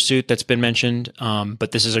entrepreneurial pursuit that's been mentioned. But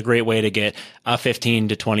this is a great way to get a 15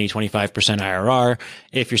 to 20, 25% IRR.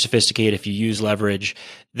 If you're sophisticated, if you use leverage,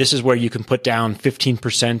 this is where you can put down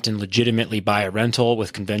 15% and legitimately buy a rental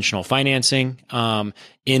with conventional financing,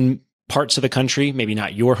 in parts of the country, maybe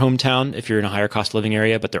not your hometown if you're in a higher cost living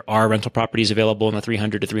area, but there are rental properties available in the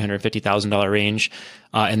 $300,000 to $350,000 range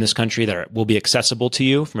in this country that will be accessible to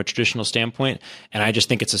you from a traditional standpoint. And I just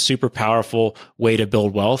think it's a super powerful way to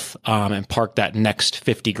build wealth, and park that next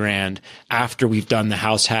 50 grand after we've done the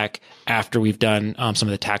house hack, after we've done some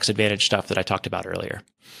of the tax advantage stuff that I talked about earlier.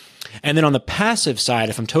 And then on the passive side,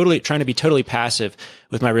 if I'm trying to be totally passive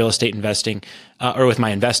with my real estate investing, or with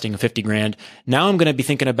my investing of 50 grand, now I'm going to be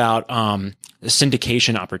thinking about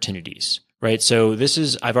syndication opportunities, right? So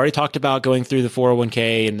I've already talked about going through the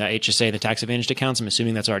 401k and the HSA and the tax advantaged accounts. I'm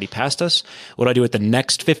assuming that's already passed us. What do I do with the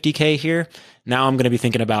next 50K here? Now I'm going to be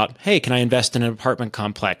thinking about, hey, can I invest in an apartment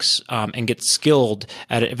complex, and get skilled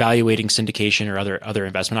at evaluating syndication or other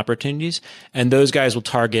investment opportunities? And those guys will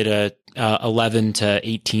target a 11 to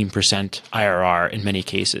 18% IRR in many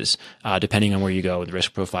cases, depending on where you go with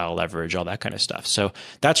risk profile, leverage, all that kind of stuff. So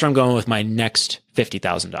that's where I'm going with my next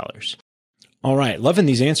 $50,000. All right. Loving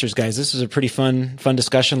these answers, guys. This is a pretty fun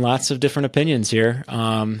discussion. Lots of different opinions here.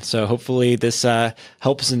 So hopefully this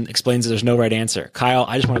helps and explains that there's no right answer. Kyle,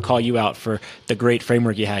 I just want to call you out for the great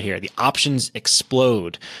framework you had here. The options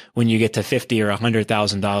explode when you get to $50,000 or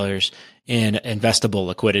 $100,000 in investable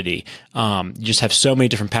liquidity. You just have so many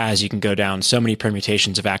different paths you can go down, so many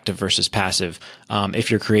permutations of active versus passive,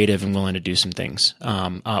 if you're creative and willing to do some things,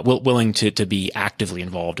 willing to be actively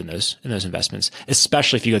involved in those investments,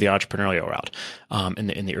 especially if you go the entrepreneurial route,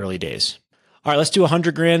 in the early days. All right, let's do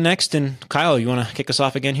 100 grand next. And Kyle, you want to kick us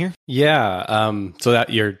off again here? Yeah. So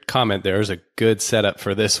that your comment there is a good setup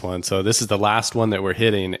for this one. So this is the last one that we're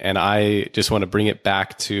hitting, and I just want to bring it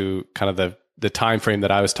back to kind of the time frame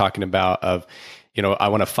that I was talking about of, I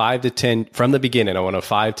want a 5 to 10 from the beginning. I want a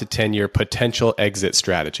 5 to 10 year potential exit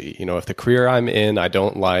strategy. If the career I'm in, I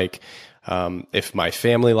don't like, if my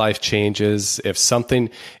family life changes, if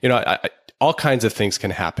something, all kinds of things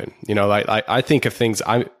can happen. I think of things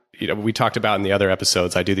we talked about in the other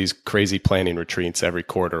episodes. I do these crazy planning retreats every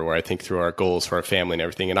quarter where I think through our goals for our family and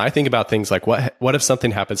everything. And I think about things like, what if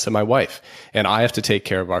something happens to my wife and I have to take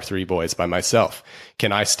care of our 3 boys by myself?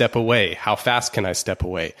 Can I step away? How fast can I step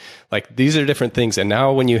away? Like, these are different things. And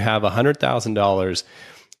now when you have $100,000,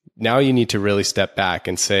 now you need to really step back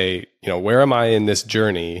and say, where am I in this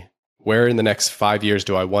journey? Where in the next 5 years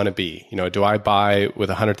do I want to be? Do I buy with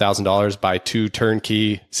 $100,000, buy 2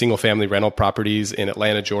 turnkey single family rental properties in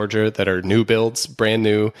Atlanta, Georgia that are new builds, brand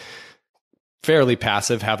new, fairly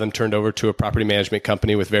passive, have them turned over to a property management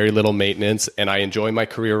company with very little maintenance, and I enjoy my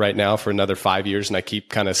career right now for another 5 years, and I keep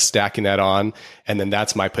kind of stacking that on, and then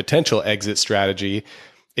that's my potential exit strategy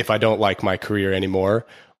if I don't like my career anymore?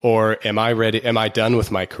 Or am I ready? Am I done with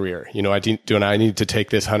my career? Do I need to take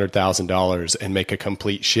this $100,000 and make a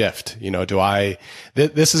complete shift?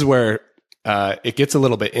 This is where it gets a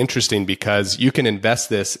little bit interesting because you can invest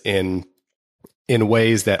this in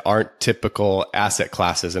ways that aren't typical asset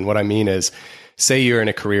classes. And what I mean is, say you're in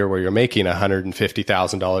a career where you're making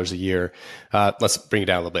 $150,000 a year. Let's bring it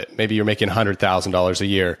down a little bit. Maybe you're making $100,000 a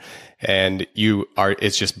year and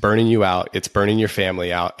it's just burning you out. It's burning your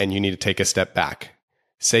family out and you need to take a step back.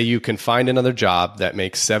 Say you can find another job that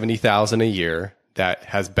makes $70,000 a year, that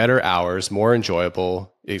has better hours, more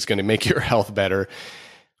enjoyable, is going to make your health better.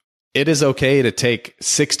 It is okay to take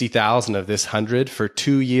 60,000 of this 100 for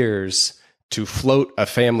 2 years to float a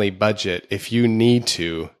family budget if you need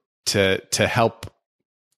to help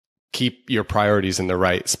keep your priorities in the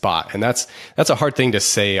right spot. And that's a hard thing to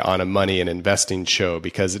say on a money and investing show,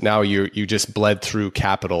 because now you just bled through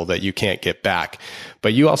capital that you can't get back.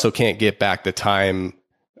 But you also can't get back the time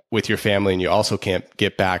with your family, and you also can't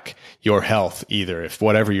get back your health either if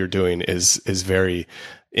whatever you're doing is very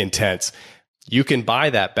intense. You can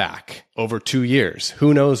buy that back over 2 years.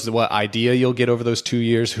 Who knows what idea you'll get over those 2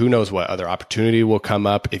 years? Who knows what other opportunity will come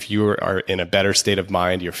up if you are in a better state of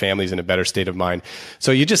mind, your family's in a better state of mind.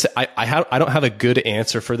 So I don't have a good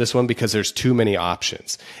answer for this one because there's too many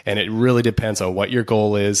options. And it really depends on what your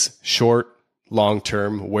goal is, short, long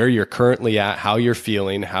term, where you're currently at, how you're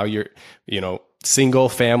feeling, how you're, single,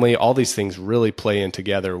 family, all these things really play in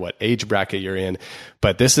together, what age bracket you're in.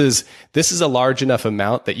 But this is a large enough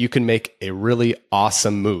amount that you can make a really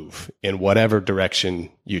awesome move in whatever direction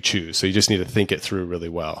you choose. So you just need to think it through really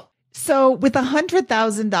well. So with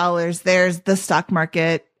 $100,000, there's the stock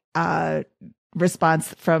market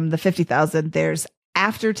response from the 50,000. There's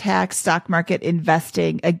after-tax stock market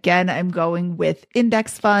investing. Again, I'm going with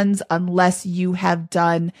index funds unless you have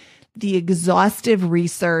done the exhaustive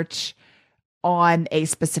research on a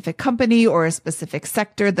specific company or a specific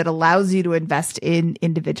sector that allows you to invest in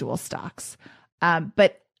individual stocks.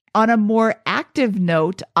 But on a more active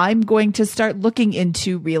note, I'm going to start looking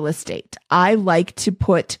into real estate. I like to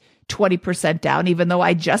put 20% down, even though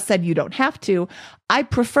I just said you don't have to. I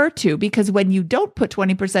prefer to, because when you don't put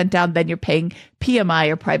 20% down, then you're paying PMI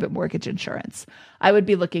or private mortgage insurance. I would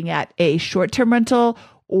be looking at a short-term rental,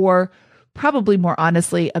 or probably more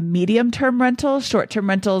honestly, a medium-term rental. Short-term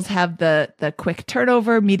rentals have the quick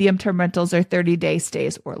turnover. Medium-term rentals are 30-day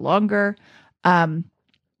stays or longer,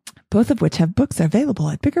 both of which have books available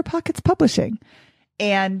at Bigger Pockets Publishing.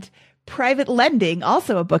 And private lending,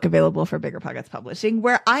 also a book available for Bigger Pockets Publishing,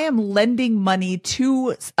 where I am lending money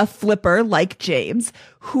to a flipper like James,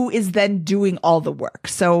 who is then doing all the work.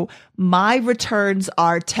 So my returns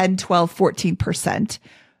are 10, 12, 14%,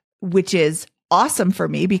 which is awesome for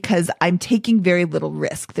me because I'm taking very little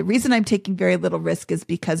risk. The reason I'm taking very little risk is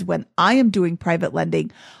because when I am doing private lending,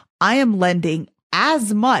 I am lending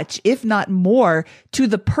as much, if not more, to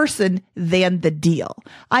the person than the deal.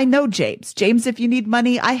 I know James. James, if you need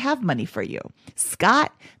money, I have money for you.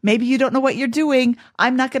 Scott, maybe you don't know what you're doing.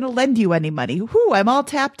 I'm not going to lend you any money. Whoo, I'm all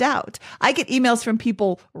tapped out. I get emails from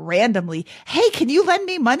people randomly. Hey, can you lend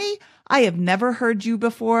me money? I have never heard you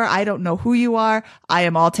before. I don't know who you are. I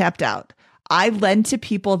am all tapped out. I lend to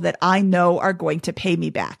people that I know are going to pay me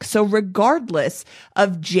back. So regardless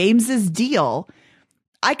of James's deal,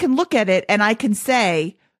 I can look at it and I can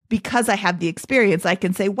say, because I have the experience, I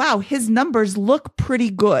can say, wow, his numbers look pretty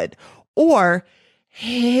good. Or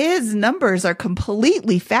his numbers are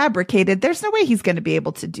completely fabricated. There's no way he's going to be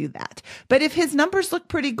able to do that. But if his numbers look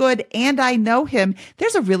pretty good and I know him,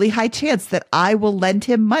 there's a really high chance that I will lend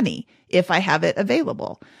him money if I have it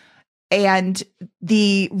available. And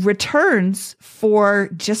the returns for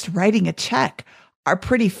just writing a check are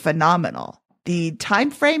pretty phenomenal. The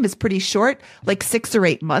time frame is pretty short, like 6 or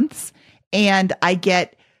 8 months. And I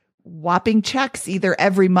get whopping checks either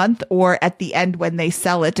every month or at the end when they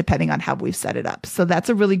sell it, depending on how we've set it up. So that's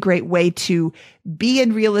a really great way to be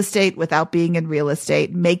in real estate without being in real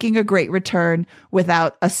estate, making a great return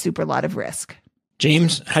without a super lot of risk.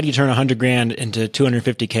 James, how do you turn $100,000 into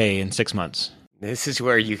 $250K in 6 months? This is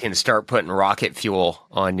where you can start putting rocket fuel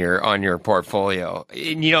on your portfolio.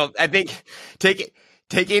 And, I think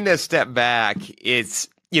taking a step back, it's,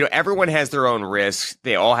 everyone has their own risks.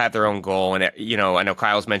 They all have their own goal. And, I know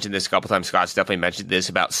Kyle's mentioned this a couple times. Scott's definitely mentioned this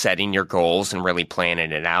about setting your goals and really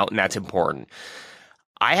planning it out. And that's important.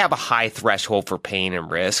 I have a high threshold for pain and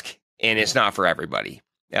risk, and it's not for everybody.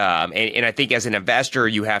 And I think as an investor,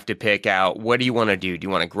 you have to pick out, what do you want to do? Do you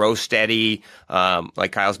want to grow steady?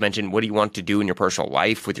 Like Kyle's mentioned, what do you want to do in your personal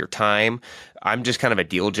life with your time? I'm just kind of a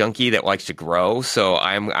deal junkie that likes to grow. So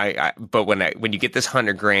but when you get this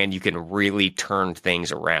 $100,000, you can really turn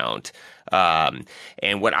things around.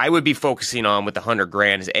 And what I would be focusing on with the 100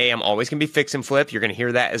 grand is I'm always going to be fix and flip. You're going to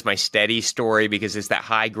hear that as my steady story because it's that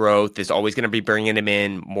high growth. It's always going to be bringing them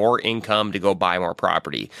in more income to go buy more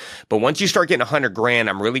property. But once you start getting 100 grand,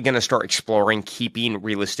 I'm really going to start exploring keeping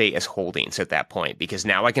real estate as holdings at that point, because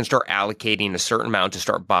now I can start allocating a certain amount to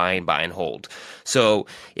start buy and hold. So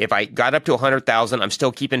if I got up to 100,000, I'm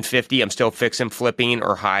still keeping 50. I'm still fix and flipping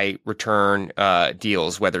or high return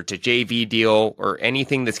deals, whether it's a JV deal or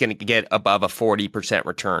anything that's going to get above a 40%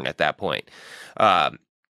 return at that point.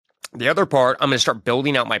 The other part, I'm going to start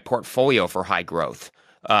building out my portfolio for high growth,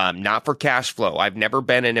 not for cash flow. I've never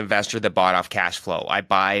been an investor that bought off cash flow. I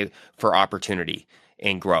buy for opportunity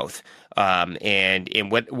and growth.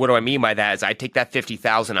 And what do I mean by that is I take that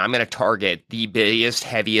 50,000, I'm going to target the biggest,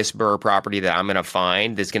 heaviest BRRRR property that I'm going to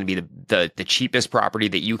find. That's going to be the cheapest property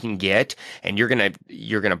that you can get. And you're going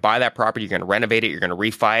to buy that property. You're going to renovate it. You're going to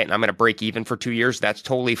refi it. And I'm going to break even for 2 years. That's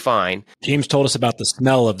totally fine. James told us about the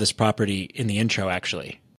smell of this property in the intro,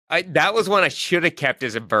 actually. That was one I should have kept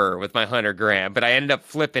as a BRRRR with my 100 grand, but I ended up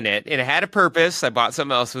flipping it. And it had a purpose. I bought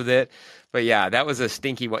something else with it. But yeah, that was a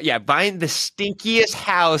stinky one. Yeah, buying the stinkiest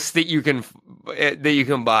house that you can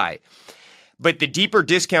buy. But the deeper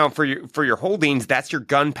discount for your holdings, that's your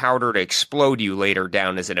gunpowder to explode you later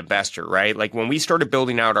down as an investor, right? Like when we started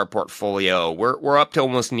building out our portfolio, we're up to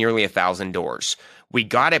almost nearly 1,000 doors. We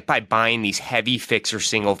got it by buying these heavy fixer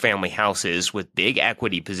single family houses with big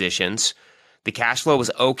equity positions. The cash flow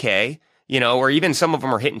was okay. Or even some of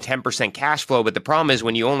them are hitting 10% cash flow. But the problem is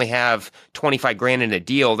when you only have 25 grand in a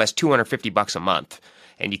deal, that's $250 a month.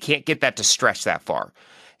 And you can't get that to stretch that far.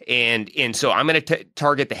 And so I'm going to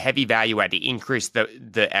target the heavy value add to increase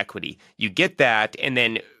the equity. You get that. And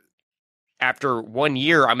then after 1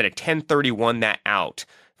 year, I'm going to 1031 that out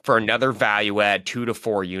for another value add 2 to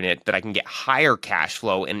 4 unit that I can get higher cash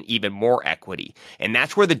flow and even more equity. And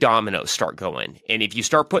that's where the dominoes start going. And if you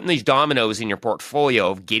start putting these dominoes in your portfolio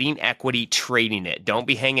of getting equity, trading it, don't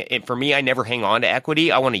be hanging it. For me, I never hang on to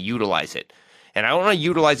equity. I want to utilize it. And I don't want to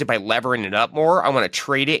utilize it by levering it up more. I want to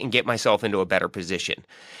trade it and get myself into a better position.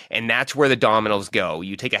 And that's where the dominoes go.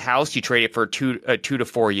 You take a house, you trade it for a 2 to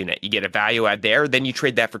 4 unit. You get a value add there, then you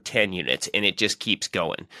trade that for 10 units, and it just keeps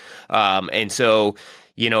going. And so,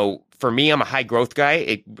 for me, I'm a high growth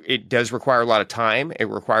guy. It does require a lot of time. It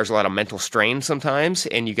requires a lot of mental strain sometimes,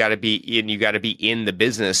 and you got to be in the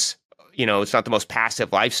business. It's not the most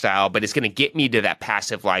passive lifestyle, but it's going to get me to that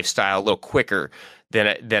passive lifestyle a little quicker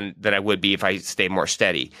than I would be if I stay more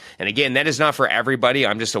steady. And again, that is not for everybody.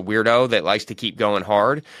 I'm just a weirdo that likes to keep going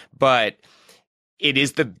hard, but it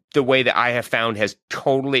is the way that I have found has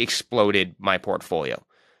totally exploded my portfolio.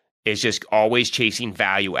 It's just always chasing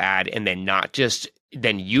value add and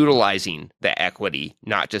then utilizing the equity,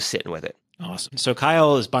 not just sitting with it. Awesome. So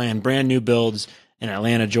Kyle is buying brand new builds in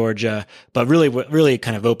Atlanta, Georgia, but really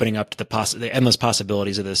kind of opening up to the endless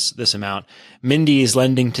possibilities of this amount. Mindy is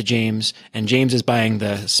lending to James, and James is buying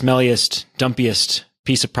the smelliest, dumpiest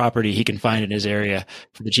piece of property he can find in his area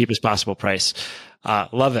for the cheapest possible price.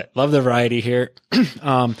 Love it. Love the variety here.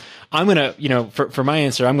 I'm going to, for my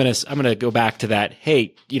answer, I'm going to go back to that.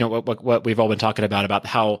 Hey, what we've all been talking about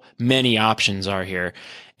how many options are here.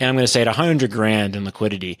 And I'm going to say at 100 grand in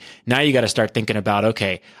liquidity, now you got to start thinking about,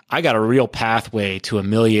 okay, I got a real pathway to $1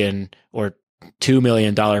 million or $2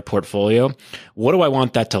 million portfolio. What do I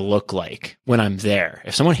want that to look like when I'm there?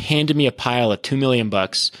 If someone handed me a pile of $2 million,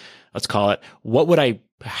 let's call it,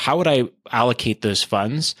 how would I allocate those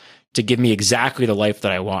funds to give me exactly the life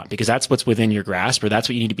that I want? Because that's what's within your grasp, or that's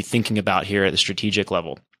what you need to be thinking about here at the strategic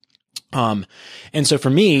level. And so for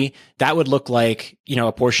me, that would look like,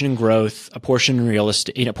 a portion in growth, a portion in real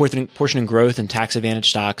estate, a portion in growth and tax advantage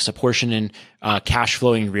stocks, a portion in, cash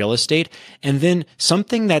flowing real estate. And then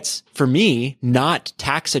something that's for me, not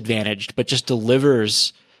tax advantaged, but just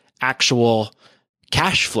delivers actual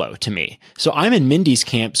cash flow to me. So I'm in Mindy's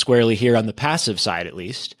camp squarely here on the passive side, at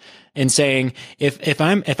least. And saying, if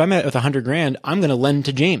I'm at with 100 grand, I'm going to lend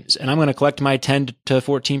to James and I'm going to collect my 10 to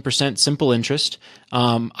 14% simple interest.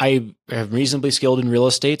 I am reasonably skilled in real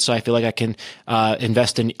estate, so I feel like I can,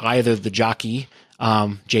 invest in either the jockey,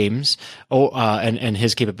 James, or, and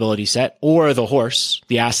his capability set, or the horse,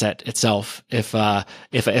 the asset itself. If I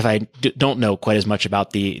don't know quite as much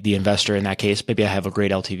about the investor in that case, maybe I have a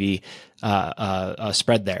great LTV,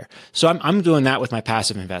 spread there. So I'm doing that with my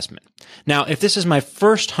passive investment. Now, if this is my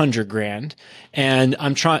first $100,000 and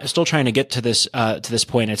I'm still trying to get to this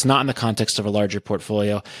point, it's not in the context of a larger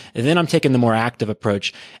portfolio, and then I'm taking the more active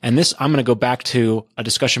approach. And this, I'm going to go back to a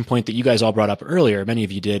discussion point that you guys all brought up earlier, many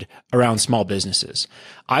of you did, around small businesses.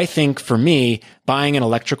 I think for me, buying an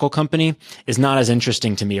electrical company is not as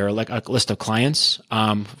interesting to me, or like a list of clients.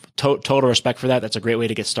 Total respect for that. That's a great way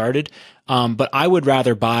to get started. But I would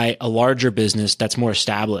rather buy a larger business that's more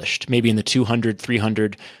established, maybe in the 200,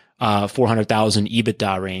 300, 400,000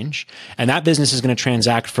 EBITDA range. And that business is going to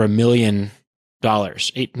transact for $1 million,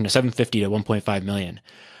 $750 to 1.5 million.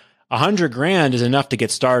 $100,000 is enough to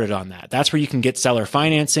get started on that. That's where you can get seller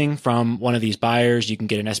financing from one of these buyers. You can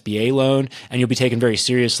get an SBA loan, and you'll be taken very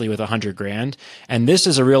seriously with $100,000. And this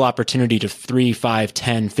is a real opportunity to 3, 5,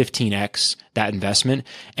 10, 15x that investment.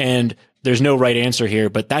 And there's no right answer here,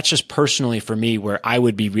 but that's just personally for me where I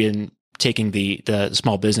would be taking the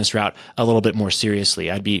small business route a little bit more seriously.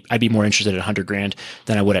 I'd be more interested at $100,000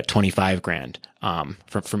 than I would at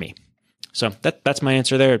 $25,000 for me. So that's my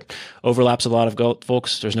answer there. It overlaps a lot of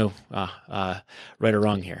folks. There's no right or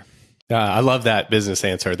wrong here. I love that business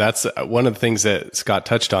answer. That's one of the things that Scott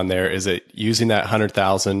touched on there, is that using that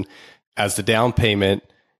 100,000 as the down payment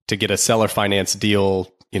to get a seller finance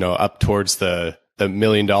deal, up towards the $1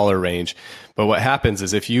 million range. But what happens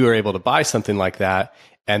is if you are able to buy something like that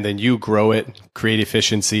and then you grow it, create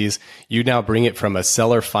efficiencies, you now bring it from a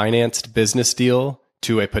seller financed business deal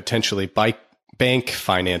to a potentially bank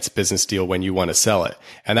finance business deal when you want to sell it.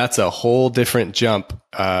 And that's a whole different jump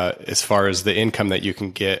as far as the income that you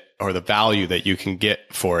can get, or the value that you can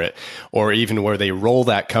get for it, or even where they roll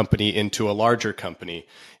that company into a larger company.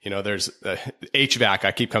 There's HVAC.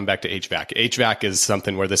 I keep coming back to HVAC. HVAC is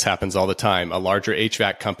something where this happens all the time. A larger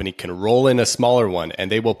HVAC company can roll in a smaller one,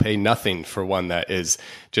 and they will pay nothing for one that is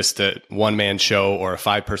just a one-man show or a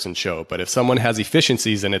 5-person show. But if someone has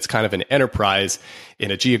efficiencies and it's kind of an enterprise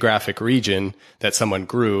in a geographic region that someone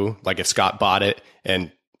grew, like if Scott bought it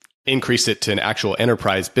and increase it to an actual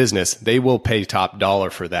enterprise business, they will pay top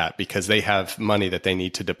dollar for that because they have money that they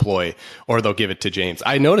need to deploy, or they'll give it to James.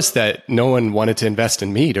 I noticed that no one wanted to invest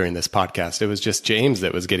in me during this podcast. It was just James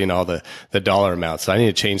that was getting all the dollar amounts. So I need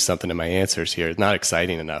to change something in my answers here. It's not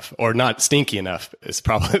exciting enough, or not stinky enough is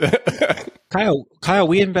probably Kyle,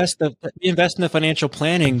 we invest in the financial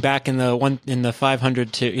planning back in the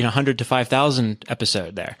 500 to 100 to 5,000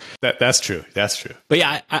 episode there. That's true. That's true. But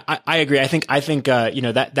yeah, I agree. I think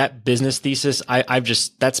that business thesis,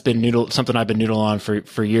 that's been something I've been noodling on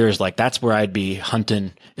for years. Like that's where I'd be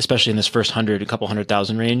hunting, especially in this first a couple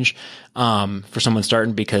 100,000 range, for someone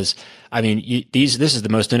starting, because I mean, this is the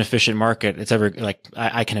most inefficient market it's ever,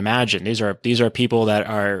 I can imagine. These are people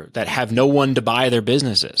that have no one to buy their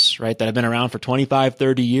businesses, right? That have been around for 25,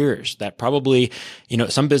 30 years, that probably,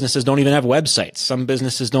 some businesses don't even have websites. Some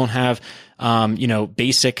businesses don't have,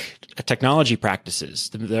 basic technology practices.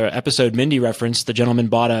 The episode Mindy referenced, the gentleman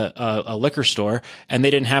bought a liquor store and they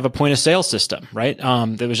didn't have a point of sale system, right?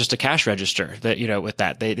 There was just a cash register that, with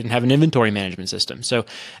that, they didn't have an inventory management system. So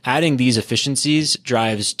adding these efficiencies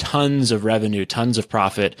drives tons of revenue, tons of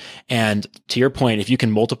profit. And to your point, if you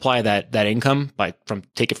can multiply that income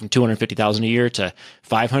take it from 250,000 a year to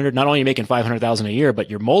 500, not only are you making 500,000 a year, but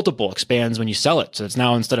your multiple expands when you sell it. So it's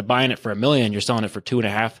now, instead of buying it for $1 million, you're selling it for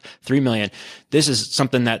 2.5, 3 million. This is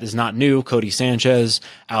something that is not new. Cody Sanchez,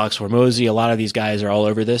 Alex Hormozy, a lot of these guys are all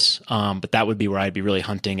over this. But that would be where I'd be really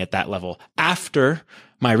hunting at that level after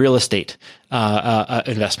my real estate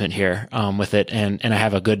investment here with it, and I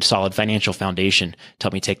have a good solid financial foundation to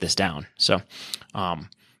help me take this down. So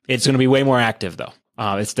it's going to be way more active though.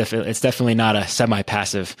 It's definitely not a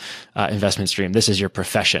semi-passive investment stream. This is your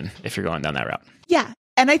profession if you're going down that route. Yeah.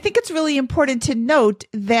 And I think it's really important to note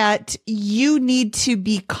that you need to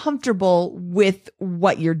be comfortable with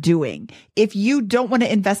what you're doing. If you don't want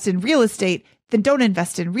to invest in real estate, then don't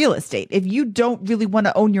invest in real estate. If you don't really want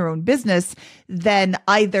to own your own business, then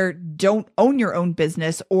either don't own your own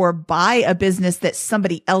business or buy a business that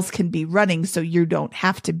somebody else can be running so you don't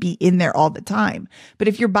have to be in there all the time. But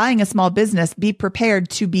if you're buying a small business, be prepared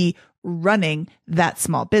to be running that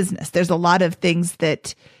small business. There's a lot of things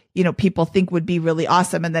that people think would be really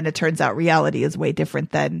awesome. And then it turns out reality is way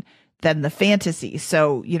different than the fantasy.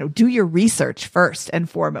 So, do your research first and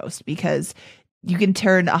foremost, because you can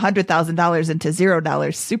turn $100,000 into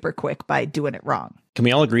 $0 super quick by doing it wrong. Can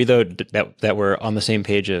we all agree though that we're on the same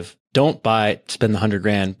page of don't spend the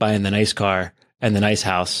 $100,000 buying the nice car and the nice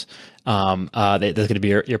house. That's going to be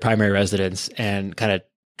your primary residence, and kind of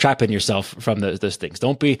trapping yourself from those things.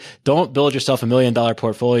 Don't build yourself $1 million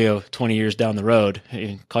portfolio 20 years down the road. You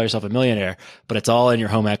can call yourself a millionaire, but it's all in your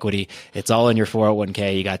home equity. It's all in your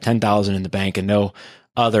 401k. You got 10,000 in the bank and no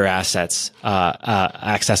other assets,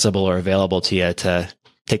 accessible or available to you to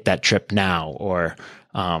take that trip now or,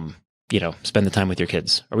 spend the time with your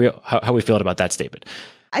kids. How we feel about that statement?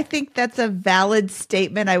 I think that's a valid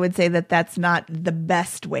statement. I would say that that's not the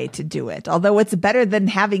best way to do it, although it's better than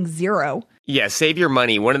having zero. Yeah, save your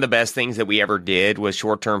money. One of the best things that we ever did was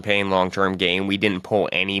short-term pain, long-term gain. We didn't pull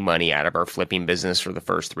any money out of our flipping business for the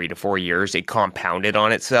first 3 to 4 years. It compounded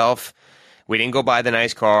on itself. We didn't go buy the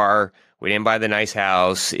nice car. We didn't buy the nice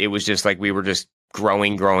house. It was just like we were just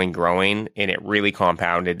growing, and it really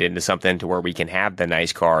compounded into something to where we can have the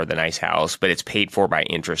nice car, the nice house, but it's paid for by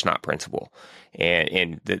interest, not principal.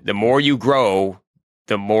 And the more you grow,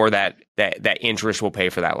 the more that interest will pay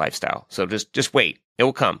for that lifestyle. So just wait. It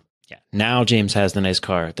will come. Yeah. Now James has the nice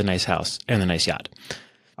car, the nice house, and the nice yacht.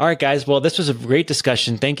 All right, guys. Well, this was a great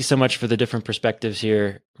discussion. Thank you so much for the different perspectives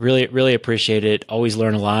here. Really, really appreciate it. Always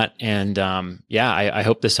learn a lot. And I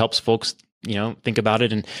hope this helps folks, think about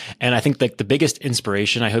it. And I think like the biggest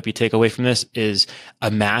inspiration I hope you take away from this is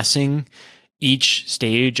amassing each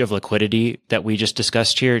stage of liquidity that we just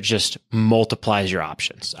discussed here just multiplies your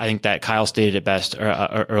options. I think that Kyle stated it best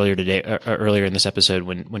earlier in this episode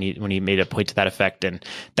when he made a point to that effect. And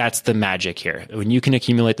that's the magic here. When you can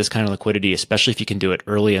accumulate this kind of liquidity, especially if you can do it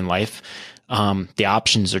early in life, the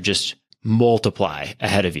options are just multiply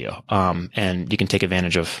ahead of you. And you can take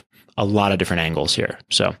advantage of a lot of different angles here.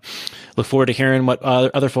 So look forward to hearing what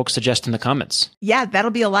other folks suggest in the comments. Yeah,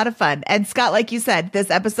 that'll be a lot of fun. And Scott, like you said, this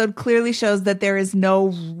episode clearly shows that there is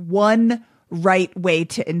no one right way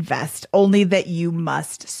to invest, only that you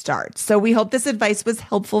must start. So we hope this advice was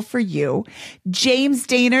helpful for you. James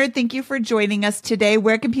Dainard, thank you for joining us today.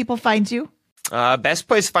 Where can people find you? Best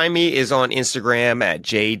place to find me is on Instagram at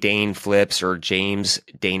jdaneflips or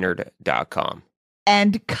jamesdainard.com.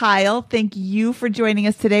 And Kyle, thank you for joining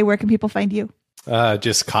us today. Where can people find you?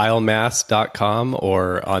 Just KyleMast.com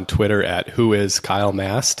or on Twitter at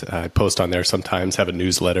whoiskYleMast. I post on there sometimes, have a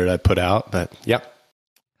newsletter that I put out, but yeah.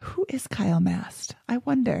 Who is Kyle Mast? I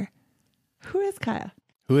wonder. Who is Kyle?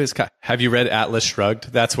 Who is Kyle? Have you read Atlas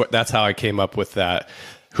Shrugged? That's how I came up with that.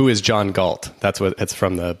 Who is John Galt? It's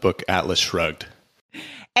from the book Atlas Shrugged.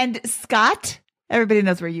 And Scott, everybody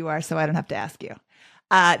knows where you are, so I don't have to ask you.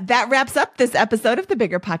 That wraps up this episode of the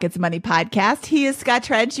Bigger Pockets Money Podcast. He is Scott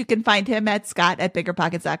Trench. You can find him at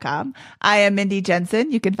scott@biggerpockets.com. I am Mindy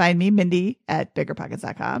Jensen. You can find me, Mindy, at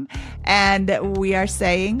biggerpockets.com. And we are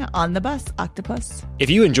saying on the bus, octopus. If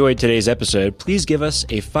you enjoyed today's episode, please give us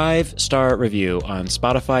a 5-star review on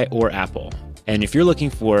Spotify or Apple. And if you're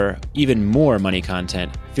looking for even more money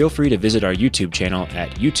content, feel free to visit our YouTube channel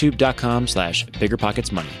at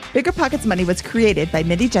youtube.com/biggerpocketsmoney. Bigger Pockets Money was created by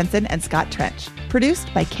Mindy Jensen and Scott Trench.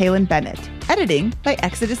 Produced by Kaylin Bennett. Editing by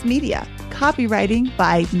Exodus Media. Copywriting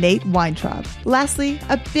by Nate Weintraub. Lastly,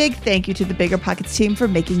 a big thank you to the Bigger Pockets team for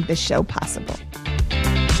making this show possible.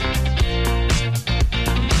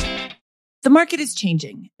 The market is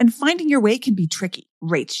changing, and finding your way can be tricky.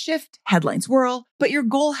 Rates shift, headlines whirl, but your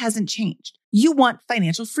goal hasn't changed. You want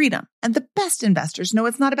financial freedom, and the best investors know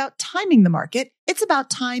it's not about timing the market, it's about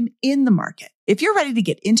time in the market. If you're ready to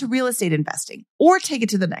get into real estate investing or take it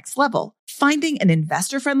to the next level, finding an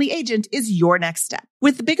investor-friendly agent is your next step.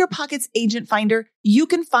 With the Bigger Pockets Agent Finder, you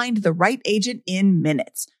can find the right agent in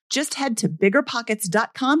minutes. Just head to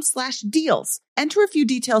biggerpockets.com/deals. Enter a few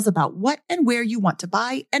details about what and where you want to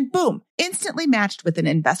buy, and boom, instantly matched with an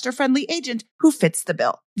investor-friendly agent who fits the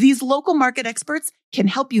bill. These local market experts can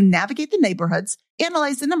help you navigate the neighborhoods,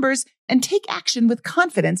 analyze the numbers, and take action with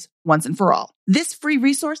confidence once and for all. This free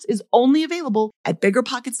resource is only available at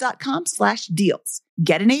biggerpockets.com/deals.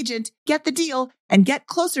 Get an agent, get the deal, and get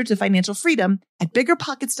closer to financial freedom at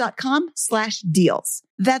biggerpockets.com/deals.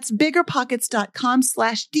 That's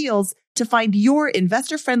biggerpockets.com/deals to find your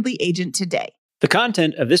investor-friendly agent today. The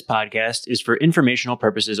content of this podcast is for informational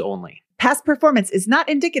purposes only. Past performance is not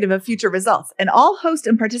indicative of future results, and all host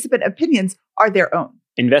and participant opinions are their own.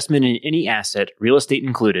 Investment in any asset, real estate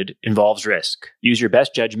included, involves risk. Use your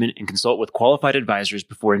best judgment and consult with qualified advisors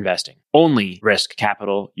before investing. Only risk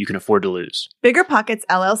capital you can afford to lose. Bigger Pockets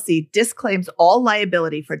LLC disclaims all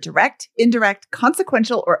liability for direct, indirect,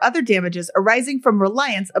 consequential, or other damages arising from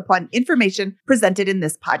reliance upon information presented in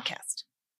this podcast.